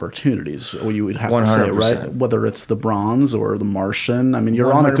other opportunities. You would have to say, 100%. right? Whether it's The Bronze or The Martian. I mean,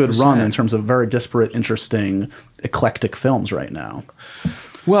 you're on a good run 100%. in terms of very disparate, interesting, eclectic films right now.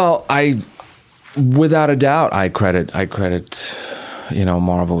 Well, without a doubt, I credit,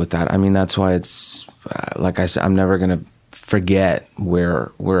 Marvel with that. I mean, that's why it's like I said, I'm never gonna forget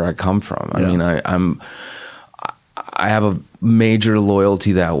where I come from. I mean, I have a major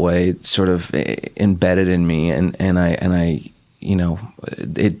loyalty that way, sort of embedded in me, and I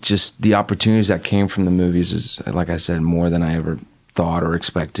it just, the opportunities that came from the movies is, like I said, more than I ever thought or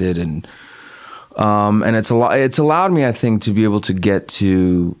expected, and it's allowed me, I think, to be able to get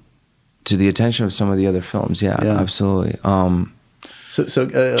to the attention of some of the other films. Yeah. Absolutely.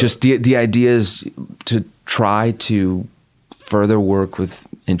 Just the idea is to try to further work with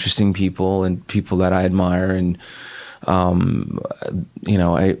interesting people and people that I admire, and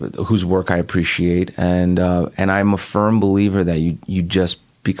whose work I appreciate, and I'm a firm believer that you just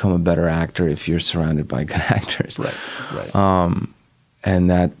become a better actor if you're surrounded by good actors. Right.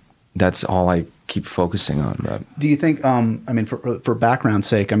 And that's all I keep focusing on. But do you think? I mean, for background's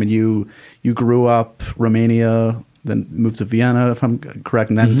sake, I mean, you grew up Romania, then moved to Vienna, if I'm correct,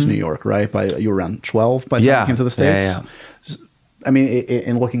 and then to New York, right? You were around 12 by the time you came to the States. Yeah. I mean,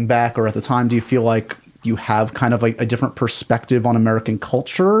 in looking back, or at the time, do you feel like you have kind of a different perspective on American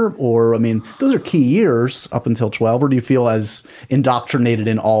culture? Or, I mean, those are key years up until 12, or do you feel as indoctrinated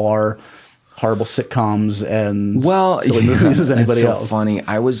in all our horrible sitcoms and silly movies as anybody else? It's so funny.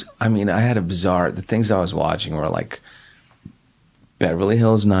 I had the things I was watching were like Beverly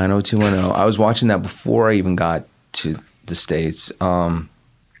Hills 90210. I was watching that before I even got to the States.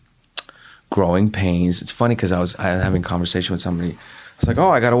 Growing Pains. It's funny because I was having a conversation with somebody. I was like,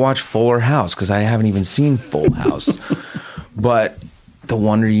 I got to watch Fuller House because I haven't even seen Full House. But The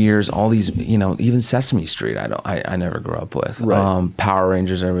Wonder Years, all these, even Sesame Street, I never grew up with. Right. Power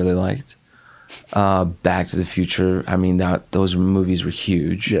Rangers, I really liked. Back to the Future. I mean, those movies were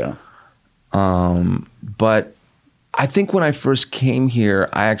huge. Yeah. But I think when I first came here,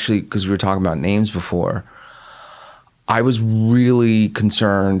 because we were talking about names before, I was really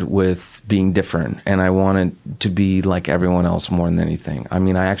concerned with being different, and I wanted to be like everyone else more than anything. I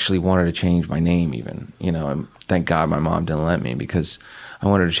mean, I actually wanted to change my name even, and thank God my mom didn't let me, because I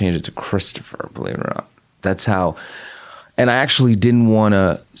wanted to change it to Christopher, believe it or not. That's how, and I actually didn't want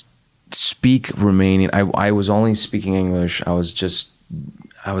to speak Romanian. I was only speaking English. I was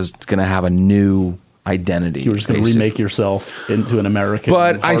going to have a new identity. You were just going to remake yourself into an American.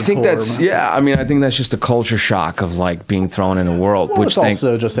 But I think I think that's just a culture shock of like being thrown in a world. Well, which it's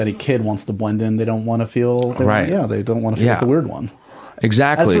also just any kid wants to blend in. They don't want to feel right. They don't want to feel like the weird one.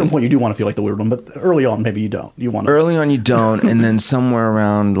 Exactly. At a certain point, you do want to feel like the weird one, but early on, maybe you don't. Early on, you don't, and then somewhere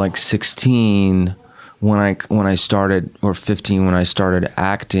around like 16, when I started, or 15, when I started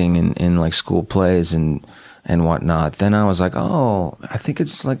acting in like school plays and whatnot, then I was like, I think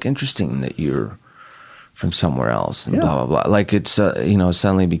it's like interesting that you're from somewhere else, and blah blah blah. Like it's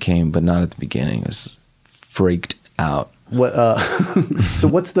suddenly became, but not at the beginning. It was freaked out. What? So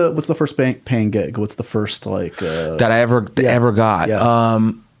what's the first paying gig? What's the first that I ever got?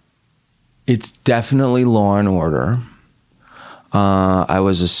 Yeah. It's definitely Law and Order. I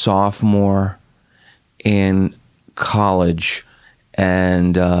was a sophomore in college,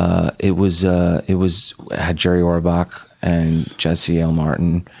 and it had Jerry Orbach and Jesse L.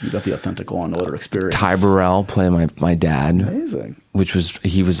 Martin. You got the authentic Law and Order experience. Ty Burrell played my dad. Amazing.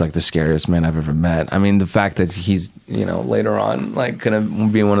 He was like the scariest man I've ever met. I mean, the fact that he's, later on, like, gonna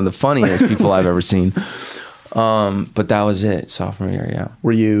be one of the funniest people I've ever seen. But that was it, sophomore year, yeah.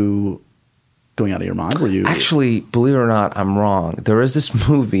 Were you going out of your mind? Were you... Actually, believe it or not, I'm wrong. There is this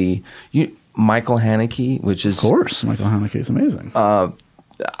movie, Michael Haneke, which is... Of course, Michael Haneke is amazing.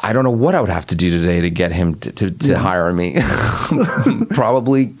 I don't know what I would have to do today to get him to hire me.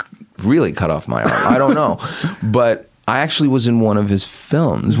 Probably really cut off my arm. I don't know. But I actually was in one of his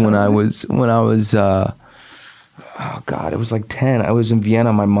films when I was it was like 10. I was in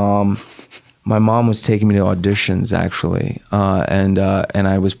Vienna. My mom was taking me to auditions actually. And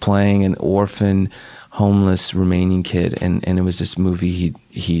I was playing an orphan, homeless Romanian kid, and it was this movie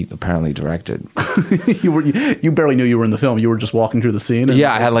he apparently directed. You barely knew you were in the film. You were just walking through the scene.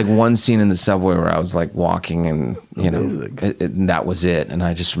 I had like one scene in the subway where I was like walking, and and that was it. And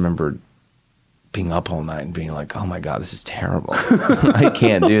I just remembered being up all night and being like, "Oh my God, this is terrible. I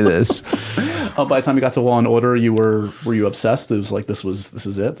can't do this." By the time you got to Law and Order, were you obsessed? It was like this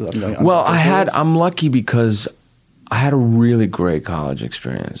is it. I'm lucky because I had a really great college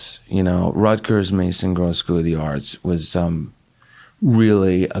experience. You know, Rutgers Mason Gross School of the Arts was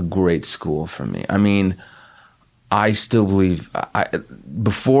really a great school for me. I mean, I still believe,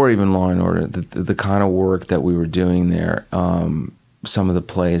 before even Law and Order, the kind of work that we were doing there, some of the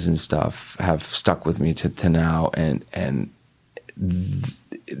plays and stuff have stuck with me to now, and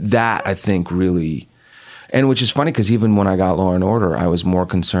that I think really, and which is funny because even when I got Law and Order, I was more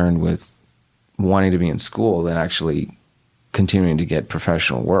concerned with wanting to be in school than actually continuing to get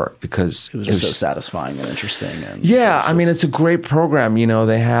professional work, because it was just so satisfying and interesting. And yeah, I mean, it's a great program. You know,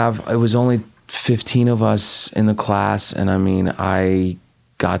 it was only 15 of us in the class, and I mean, I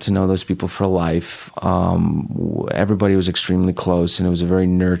got to know those people for life. Everybody was extremely close, and it was a very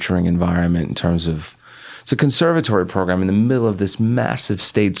nurturing environment in terms of, it's a conservatory program in the middle of this massive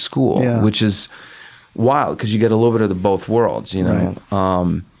state school, which is wild because you get a little bit of the both worlds, you know.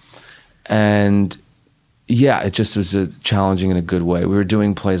 Right. And yeah, it just was challenging in a good way. We were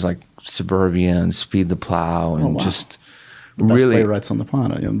doing plays like Suburbia and Speed the Plow, and just really playwrights on the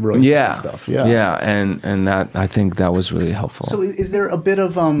planet, and really stuff. Yeah, and that, I think that was really helpful. So is there a bit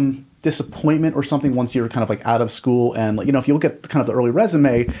of disappointment or something once you're kind of like out of school, and like, you know, if you look at kind of the early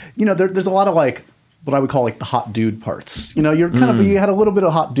resume, you know, there's a lot of like what I would call like the hot dude parts. You know, you're kind of, you had a little bit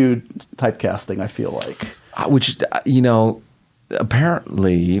of hot dude typecasting, I feel like. Which, you know,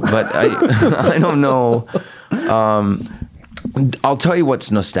 apparently, but I don't know. I'll tell you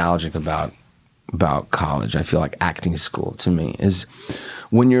what's nostalgic about college. I feel like acting school to me is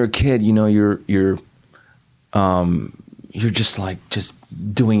when you're a kid, you know, you're just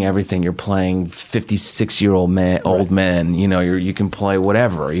doing everything. You're playing 56-year-old old men. You know, you can play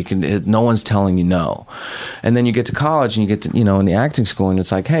whatever. No one's telling you no. And then you get to college and you get to, you know, in the acting school, and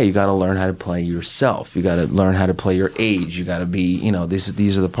it's like, hey, you got to learn how to play yourself. You got to learn how to play your age. You got to be, you know,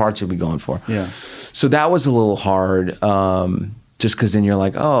 these are the parts you'll be going for. Yeah. So that was a little hard, just because then you're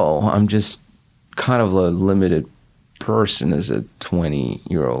like, oh, I'm just kind of a limited person as a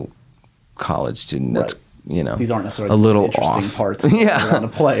 20-year-old college student. That's you know, these aren't necessarily a little interesting off parts I want to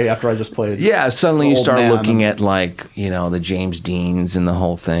play after I just played. Yeah, suddenly you start looking at, like, you know, the James Deans and the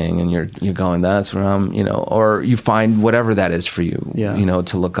whole thing, and you're going, that's where I'm, you know, or you find whatever that is for you, you know,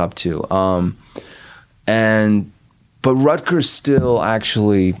 to look up to. But Rutgers still,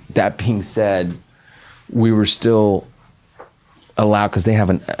 actually, that being said, we were still allowed, because they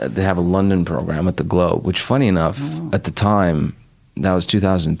have a London program at the Globe, which, funny enough, at the time, that was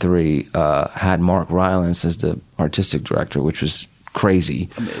 2003, had Mark Rylance as the artistic director, which was crazy.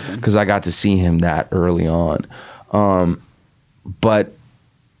 Amazing. Because I got to see him that early on. But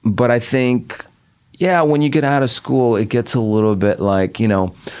I think, yeah, when you get out of school, it gets a little bit like, you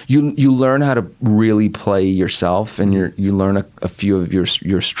know, you learn how to really play yourself, and you learn a few of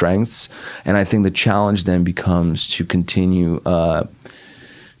your strengths. And I think the challenge then becomes to continue to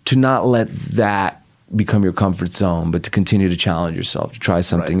not let that become your comfort zone, but to continue to challenge yourself, to try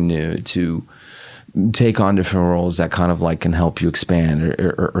something new, to take on different roles that kind of like can help you expand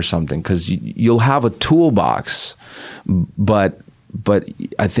or something. Because you'll have a toolbox, but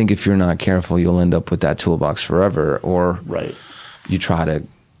I think if you're not careful, you'll end up with that toolbox forever, or you try to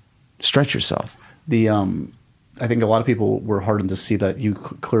stretch yourself. I think a lot of people were heartened to see that you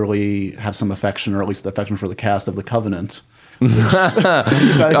clearly have some affection, or at least affection for the cast of The Covenant. I thought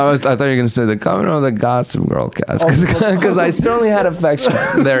you were going to say The Covenant or the Gossip Girl cast, because I certainly had affection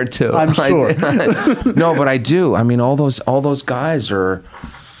there too. I'm sure. No, but I do. I mean, all those guys are.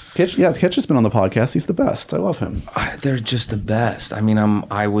 Kitch has been on the podcast. He's the best. I love him. They're just the best. I mean,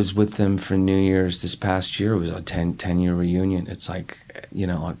 I was with them for New Year's this past year. It was a 10-year reunion. It's like, you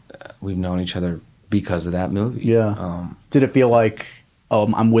know, we've known each other because of that movie. Yeah. Did it feel like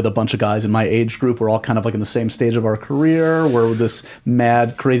I'm with a bunch of guys in my age group? We're all kind of like in the same stage of our career. We're this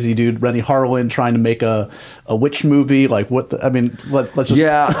mad, crazy dude, Rennie Harlan, trying to make a witch movie. Like, what the, I mean, let's just.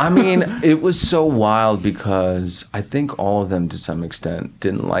 Yeah, I mean, it was so wild because I think all of them to some extent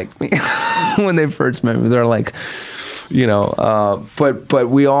didn't like me when they first met me. They're like, you know, but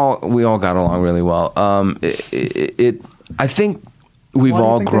we all got along really well. I think we've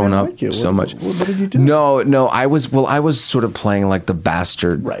all grown up so much. What did you do? No, I was sort of playing like the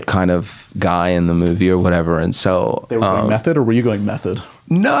bastard kind of guy in the movie or whatever, and so they were going method, or were you going method?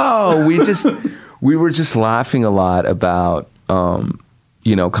 No, we were just laughing a lot about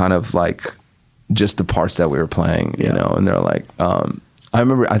you know, kind of like just the parts that we were playing, you know, and they're like, I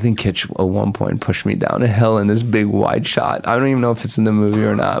remember, I think Kitch at one point pushed me down a hill in this big wide shot. I don't even know if it's in the movie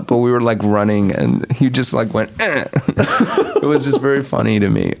or not, but we were like running and he just like went, eh. It was just very funny to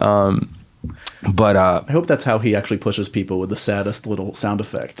me. But I hope that's how he actually pushes people, with the saddest little sound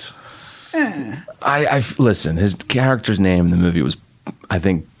effect. Listen, his character's name in the movie was, I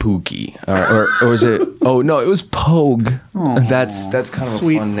think, Pookie, or was it? Oh no, it was Pogue. Aww, that's kind of a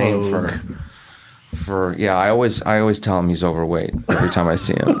fun name for. Yeah, I always tell him he's overweight every time I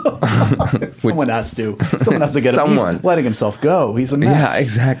see him. Someone has to get him. He's letting himself go. He's a mess. Yeah,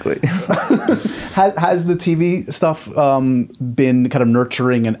 exactly. Has the TV stuff been kind of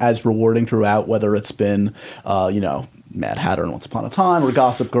nurturing and as rewarding throughout? Whether it's been, Mad Hatter and Once Upon a Time, or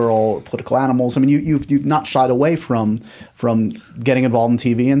Gossip Girl, or Political Animals. I mean, you've not shied away from getting involved in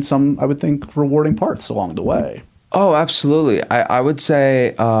TV in some, I would think, rewarding parts along the way. Oh, absolutely. I would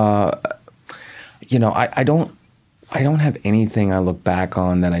say, I don't have anything I look back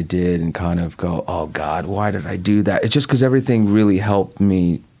on that I did and kind of go, oh God, why did I do that? It's just because everything really helped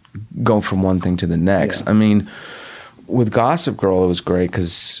me go from one thing to the next. Yeah. I mean, with Gossip Girl, it was great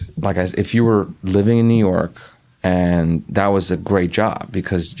because, if you were living in New York. And that was a great job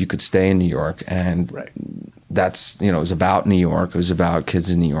because you could stay in New York, and that's, it was about New York. It was about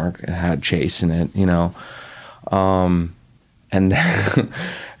kids in New York. It had Chase in it,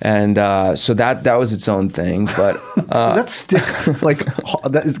 and so that was its own thing. But does that stick?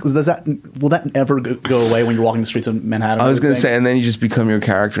 Will that ever go away when you're walking the streets of Manhattan? I was going to say, and then you just become your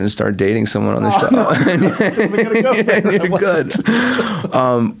character and start dating someone on the show, no. and you're good.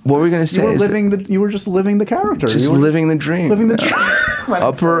 What were we going to say? You were just living the character. Just living the dream. Living the dream.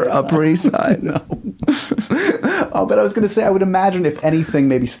 Upper East Side. No. But I was going to say, I would imagine if anything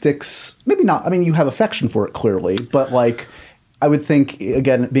maybe sticks, maybe not. I mean, you have affection for it clearly, but I would think,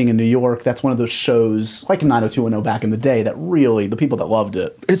 again, being in New York, that's one of those shows, like in 90210 back in the day, that really, the people that loved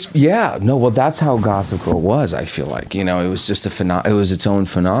it. That's how Gossip Girl was, I feel like. It was just it was its own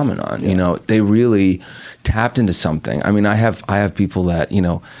phenomenon. Yeah. They really tapped into something. I mean, I have people that,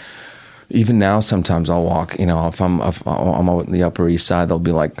 even now sometimes I'll walk, if I'm on the Upper East Side, they'll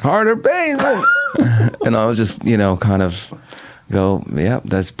be like, Carter Bailey! And I'll just, kind of go, yeah,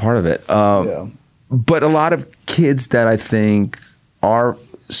 that's part of it. But a lot of kids that I think are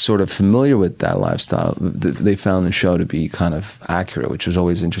sort of familiar with that lifestyle, they found the show to be kind of accurate, which was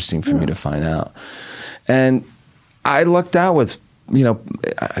always interesting for me to find out. And I lucked out with,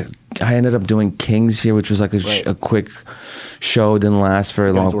 I ended up doing Kings here, which was like a quick show, didn't last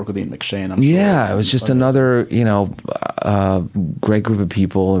very long. To work with Ian McShane, I'm sure. Yeah, it was just another, great group of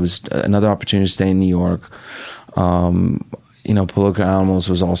people. It was another opportunity to stay in New York. Political Animals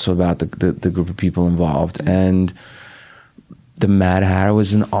was also about the group of people involved, and the Mad Hatter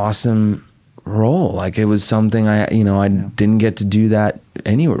was an awesome role. It was something I didn't get to do that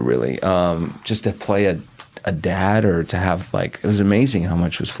anywhere really. Just to play a dad, or to have it was amazing how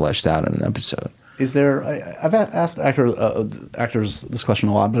much was fleshed out in an episode. Is there? I've asked actors this question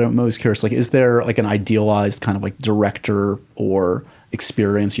a lot, but I'm always curious. Is there an idealized kind of director or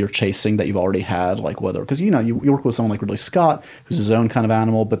experience you're chasing that you've already had? Whether, because you work with someone like Ridley Scott, who's his own kind of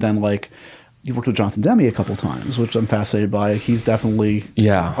animal, but then you've worked with Jonathan Demme a couple times, which I'm fascinated by. He's definitely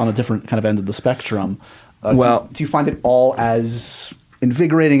on a different kind of end of the spectrum. Do you find it all as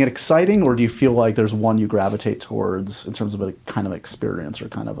invigorating and exciting, or do you feel like there's one you gravitate towards in terms of a kind of experience or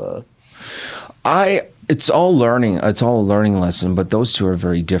kind of a? It's all learning. It's all a learning lesson, but those two are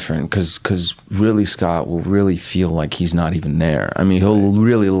very different because really Scott will really feel like he's not even there. I mean, he'll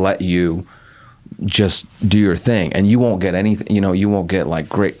really let you just do your thing, and you won't get anything. You won't get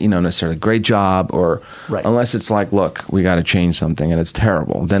great, necessarily great job, or unless it's look, we got to change something, and it's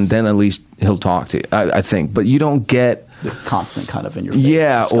terrible. Then at least he'll talk to you. I think, but you don't get the constant kind of in your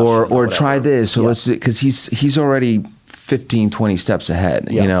face or try this, or let's, because he's already 15, 20 steps ahead.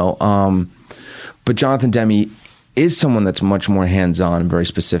 But Jonathan Demme is someone that's much more hands-on and very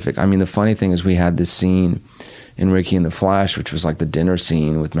specific. I mean, the funny thing is we had this scene in Ricky and the Flash, which was the dinner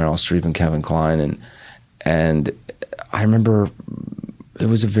scene with Meryl Streep and Kevin Kline, and I remember it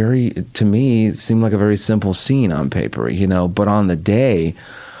was to me, it seemed like a very simple scene on paper, but on the day,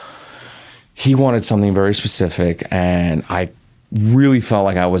 he wanted something very specific, and I really felt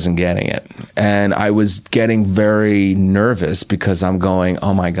like I wasn't getting it. And I was getting very nervous because I'm going,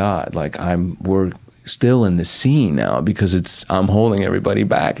 oh my God, we're still in the scene now because I'm holding everybody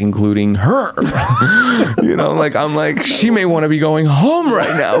back, including her. She may want to be going home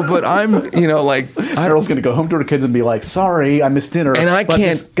right now, but I'm, Carol's going to go home to her kids and be like, sorry, I missed dinner. And I but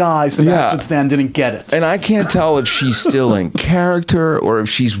can't, this guy, Sebastian Stan, didn't get it. And I can't tell if she's still in character or if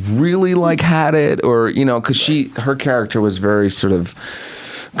she's really had it, or, because her character was very sort of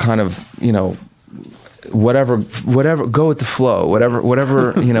kind of, whatever, go with the flow,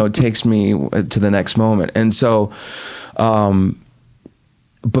 whatever, takes me to the next moment. And so,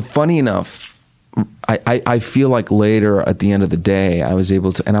 but funny enough, I feel like later at the end of the day, I was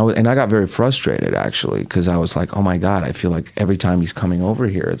able to, and I got very frustrated actually, because I was like, oh my God, I feel like every time he's coming over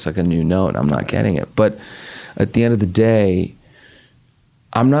here, it's like a new note. I'm not getting it. But at the end of the day,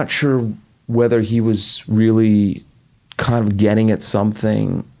 I'm not sure whether he was really kind of getting at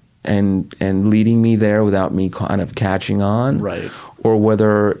something and leading me there without me kind of catching on, right? Or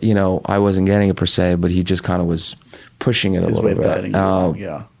whether, you know, I wasn't getting it per se, but he just kind of was pushing it a little bit.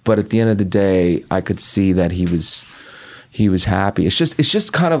 Yeah. But at the end of the day, I could see that he was happy. It's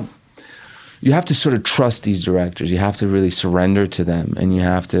just kind of, you have to sort of trust these directors. You have to really surrender to them, and you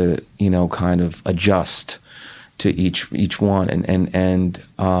have to, you know, kind of adjust to each one. And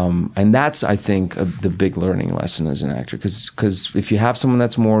that's, I think, the big learning lesson as an actor. Because if you have someone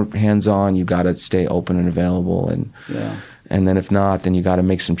that's more hands-on, you got to stay open and available. And then if not, then you got to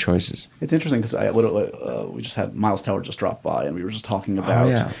make some choices. It's interesting because we just had Miles Teller just drop by, and we were just talking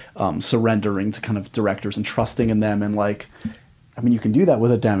about surrendering to kind of directors and trusting in them. And like, I mean, you can do that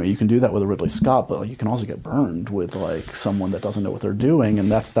with a Demi, you can do that with a Ridley Scott, but like, you can also get burned with like someone that doesn't know what they're doing, and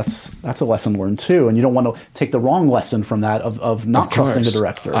that's a lesson learned too. And you don't want to take the wrong lesson from that of not trusting the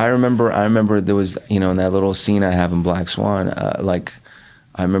director. I remember there was, you know, in that little scene I have in Black Swan, like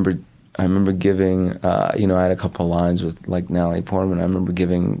I remember giving, you know, I had a couple of lines with like Natalie Portman. I remember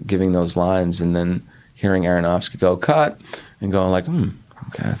giving those lines, and then hearing Aronofsky go cut and going like,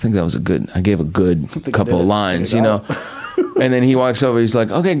 okay, I think that was I gave a good couple of lines, you know. And then he walks over, he's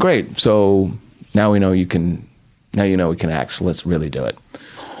like, okay, great. So now we know you know we can act, so let's really do it.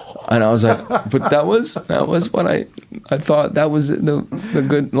 And I was like, but that was what I thought that was the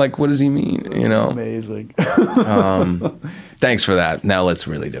good, like, what does he mean? You know? Amazing. Thanks for that. Now let's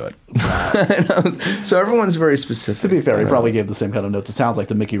really do it. So everyone's very specific. To be fair, he probably gave the same kind of notes, it sounds like,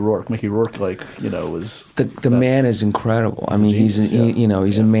 to Mickey Rourke. Mickey Rourke, like, you know, was... The man is incredible. I mean, he's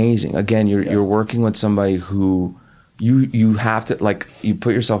amazing. Again, you're working with somebody who you have to, like, you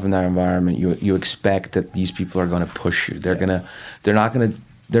put yourself in that environment, you expect that these people are going to push you.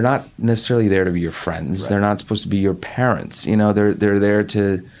 They're not necessarily there to be your friends. Right. They're not supposed to be your parents. You know, they're there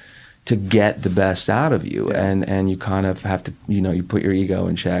to get the best out of you. Yeah. And you kind of have to, you know, you put your ego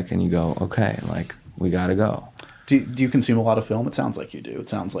in check and you go, okay, like, we got to go. Do you consume a lot of film? It sounds like you do. It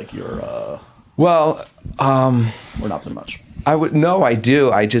sounds like you're or not so much. I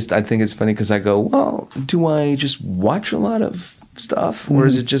do. I think it's funny because I go, well, do I just watch a lot of stuff, or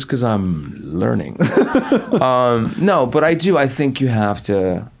is it just because I'm learning? No, but I do. I think you have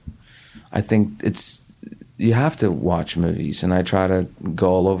to. You have to watch movies, and I try to go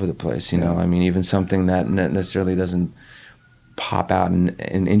all over the place. You know, I mean, even something that necessarily doesn't pop out and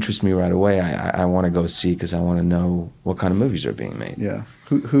interest me right away, I want to go see because I want to know what kind of movies are being made. Yeah.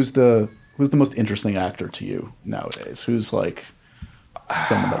 Who's the most interesting actor to you nowadays? Who's like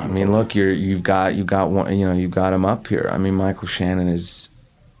someone that you... I mean, look, you've got one. You know, you've got him up here. I mean, Michael Shannon is.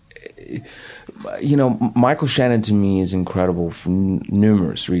 You know, Michael Shannon to me is incredible for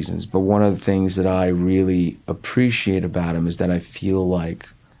numerous reasons. But one of the things that I really appreciate about him is that I feel like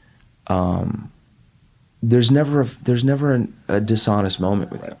there's never a dishonest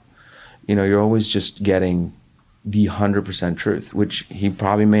moment with him. You know, you're always just getting the 100% truth, which he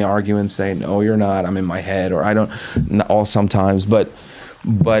probably may argue and say, no, you're not, I'm in my head, or I don't, all sometimes, but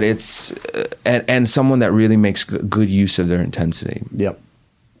it's, and someone that really makes good use of their intensity. Yep.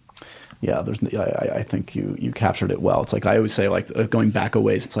 Yeah, I think you captured it well. It's like, I always say, like, going back a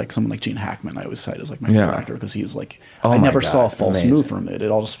ways, it's like someone like Gene Hackman, I always cite as like my favorite actor, because he was like, I never saw a false move from it.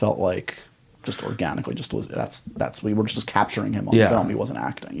 It all just felt like, just organically, just was, we were just capturing him on film. He wasn't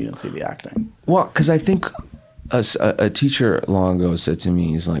acting. You didn't see the acting. Well, because I think a teacher long ago said to me,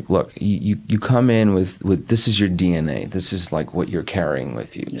 he's like, look, you come in with this is your DNA. This is like what you're carrying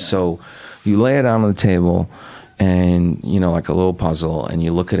with you. Yeah. So you lay it out on the table, and, you know, like a little puzzle, and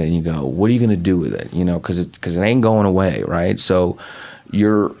you look at it and you go, what are you going to do with it? You know, because it ain't going away, right? So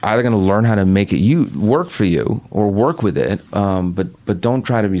you're either going to learn how to make it work for you, or work with it, but don't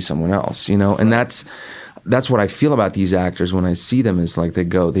try to be someone else, you know? And that's what I feel about these actors when I see them, is like they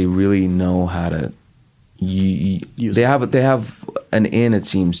really know how to they have an in, it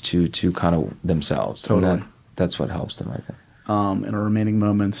seems, to kind of themselves. Totally. And that's what helps them, I think. In our remaining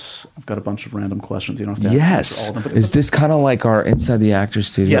moments, I've got a bunch of random questions. You don't have to answer all of them. Is this kind of like our Inside the Actors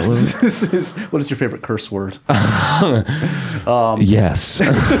Studio? Yes. This is, what is your favorite curse word? Yes.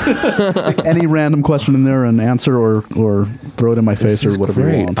 Any random question in there and answer, or throw it in my face, or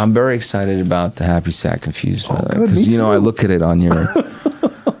whatever you want. I'm very excited about the Happy Sad Confused, by the way, because you know, I look at it on your.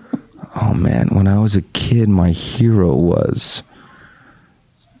 Oh man, when I was a kid, my hero was.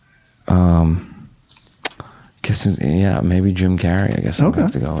 Maybe Jim Carrey. I guess I'll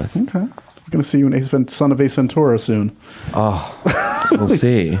have to go with. Okay. Going to see you in Son of Ace Ventura soon. Oh, we'll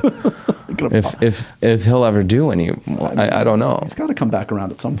see. if he'll ever do any. I don't know. He's got to come back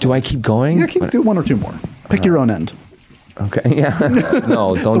around at some point. Do I keep going? Yeah, do one or two more. Pick your own end. Okay. Yeah.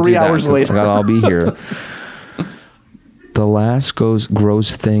 No, don't 3 do that. hours later. I'll be here. The last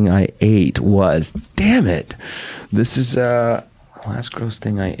gross thing I ate was. Damn it! This is last gross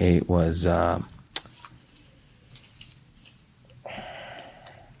thing I ate was.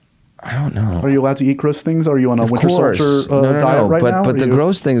 I don't know. Are you allowed to eat gross things? Are you on a winter soldier diet right now? But the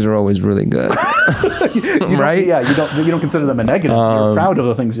gross things are always really good, right? Yeah, you don't consider them a negative. You're proud of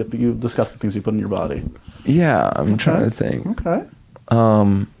the things you discuss, the things you put in your body. Yeah, I'm trying to think. Okay.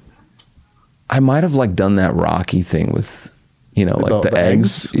 I might have like done that Rocky thing with, like the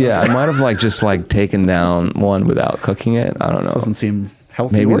eggs. Yeah, I might have just taken down one without cooking it. I don't know. Doesn't seem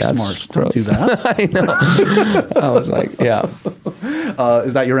healthy Maybe or that's smart. Gross. Don't do that. I know. I was like, yeah.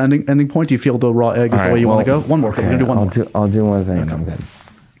 Is that your ending point? Do you feel the raw egg is the way you want to go? One more. Okay, We're gonna do one more. I'll do one thing. Okay. I'm good.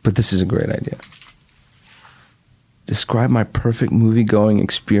 But this is a great idea. Describe my perfect movie-going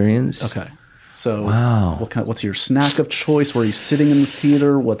experience. Okay. So, wow. What's your snack of choice? Where are you sitting in the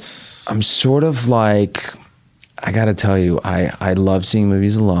theater? I'm sort of like, I got to tell you, I love seeing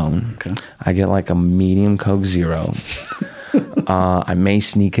movies alone. Okay. I get like a medium Coke Zero. I may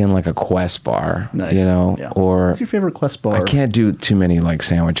sneak in like a Quest bar, nice. Or what's your favorite Quest bar? I can't do too many like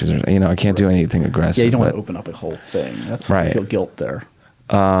sandwiches or I can't do anything aggressive. Yeah, you don't want to open up a whole thing. That's right. I feel guilt there.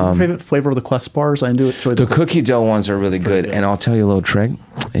 Your favorite flavor of the Quest bars? I enjoy the cookie dough ones are really good, and I'll tell you a little trick: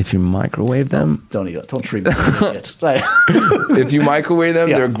 if you microwave them, don't eat it. Don't treat me like it. If you microwave them,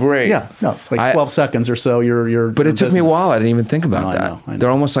 they're great. Yeah, no, like 12 seconds or so. You're. But it took me a while. I didn't even think about that. I know. They're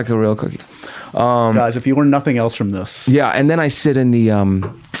almost like a real cookie. Guys, if you learn nothing else from this, yeah, and then I sit in the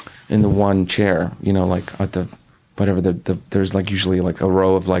one chair, like at the whatever there's like usually like a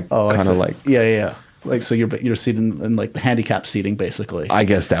row of like kind of like yeah. Like so, you're seated in like the handicap seating, basically. I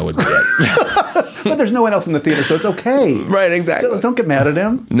guess that would be it. But there's no one else in the theater, so it's okay. Right, exactly. Don't get mad at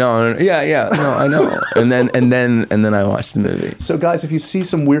him. No, yeah, no, I know. and then I watched the movie. So, guys, if you see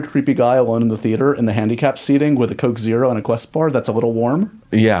some weird, creepy guy alone in the theater in the handicap seating with a Coke Zero and a Quest bar that's a little warm,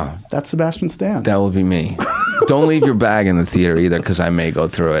 yeah, that's Sebastian Stan. That will be me. Don't leave your bag in the theater either, because I may go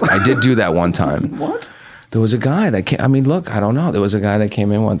through it. I did do that one time. What? There was a guy that came. I mean, look, I don't know. There was a guy that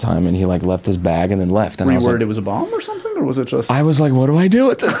came in one time and he like left his bag and then left. And Were I you was worried like, it was a bomb or something, or was it just? I was like, what do I do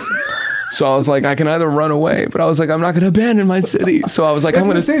with this? So I was like, I can either run away, but I was like, I'm not going to abandon my city. So I was like, I'm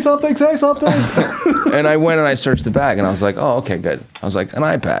going to say something. Say something. And I went and I searched the bag and I was like, oh, okay, good. I was like, an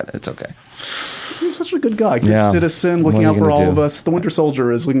iPad. It's okay. You're such a good guy. Good citizen, looking out for all of us. The Winter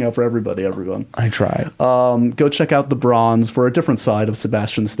Soldier is looking out for everyone. I tried. Go check out The Bronze for a different side of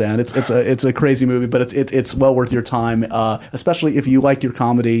Sebastian Stan. It's a crazy movie, but it's well worth your time, especially if you like your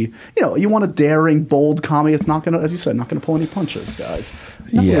comedy. You want a daring, bold comedy. It's not going to, as you said, not going to pull any punches, guys.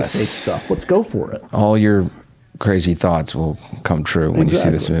 Not gonna safe stuff. Let's go for it. All your crazy thoughts will come true when you see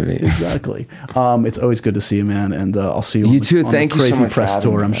this movie. Exactly. It's always good to see you, man, and I'll see you. You too. Thank you so much. Crazy press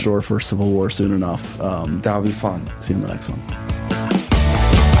tour, I'm sure, for Civil War soon enough. That'll be fun. See you in the next one.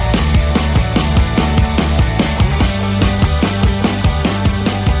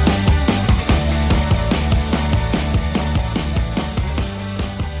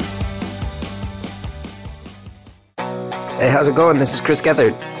 Hey, how's it going? This is Chris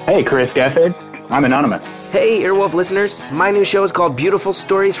Gethard. Hey, Chris Gethard. I'm Anonymous. Hey, Earwolf listeners. My new show is called Beautiful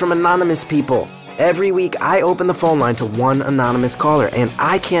Stories from Anonymous People. Every week, I open the phone line to one anonymous caller, and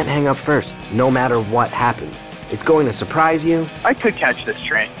I can't hang up first, no matter what happens. It's going to surprise you. I could catch this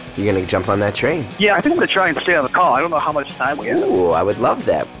train. You're going to jump on that train. Yeah, I think I'm going to try and stay on the call. I don't know how much time we have. Ooh, I would love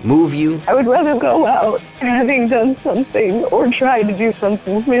that. Move you. I would rather go out having done something or try to do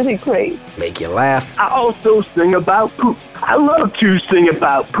something really great. Make you laugh. I also sing about poop. I love to sing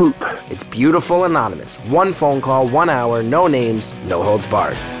about poop. It's Beautiful Anonymous. One phone call, 1 hour, no names, no holds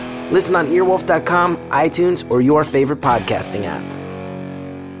barred. Listen on earwolf.com, iTunes, or your favorite podcasting app.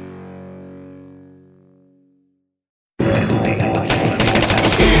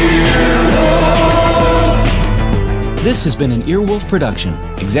 This has been an Earwolf production,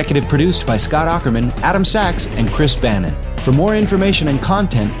 executive produced by Scott Aukerman, Adam Sachs, and Chris Bannon. For more information and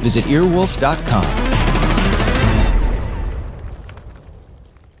content, visit earwolf.com.